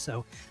re-energized.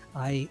 So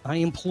I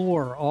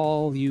implore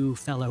all you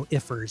fellow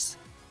ifers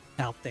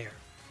out there,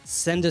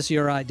 send us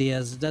your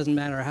ideas. It doesn't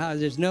matter how.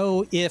 There's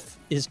no if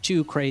is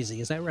too crazy.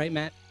 Is that right,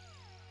 Matt?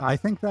 I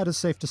think that is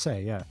safe to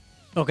say, yeah.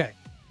 Okay,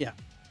 yeah.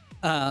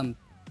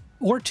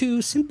 Or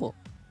too simple,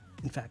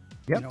 in fact.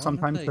 Yep,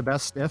 sometimes the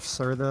best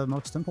ifs are the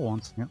most simple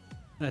ones. Yep.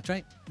 That's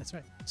right.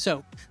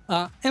 So,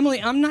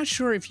 Emily, I'm not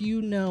sure if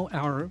you know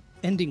our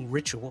ending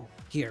ritual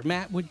here.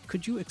 Matt,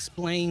 could you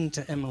explain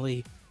to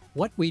Emily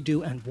what we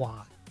do and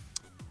why?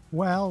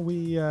 Well,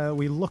 we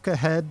look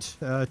ahead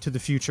to the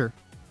future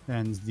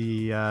and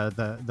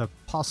the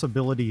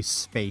possibility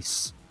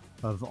space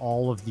of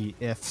all of the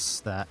ifs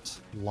that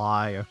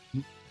lie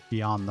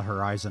beyond the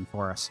horizon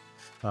for us.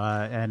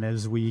 And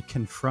as we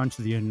confront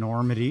the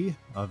enormity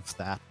of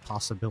that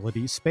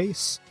possibility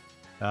space,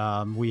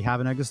 we have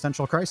an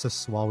existential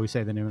crisis while we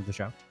say the name of the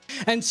show.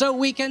 And so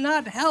we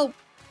cannot help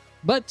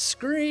but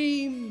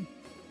scream,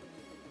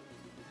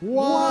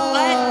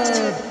 What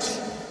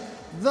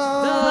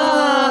the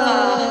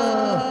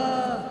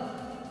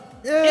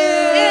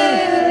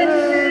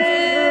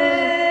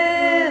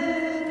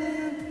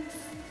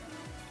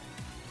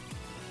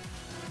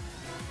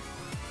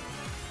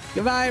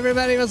Goodbye,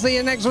 everybody. We'll see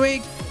you next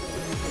week.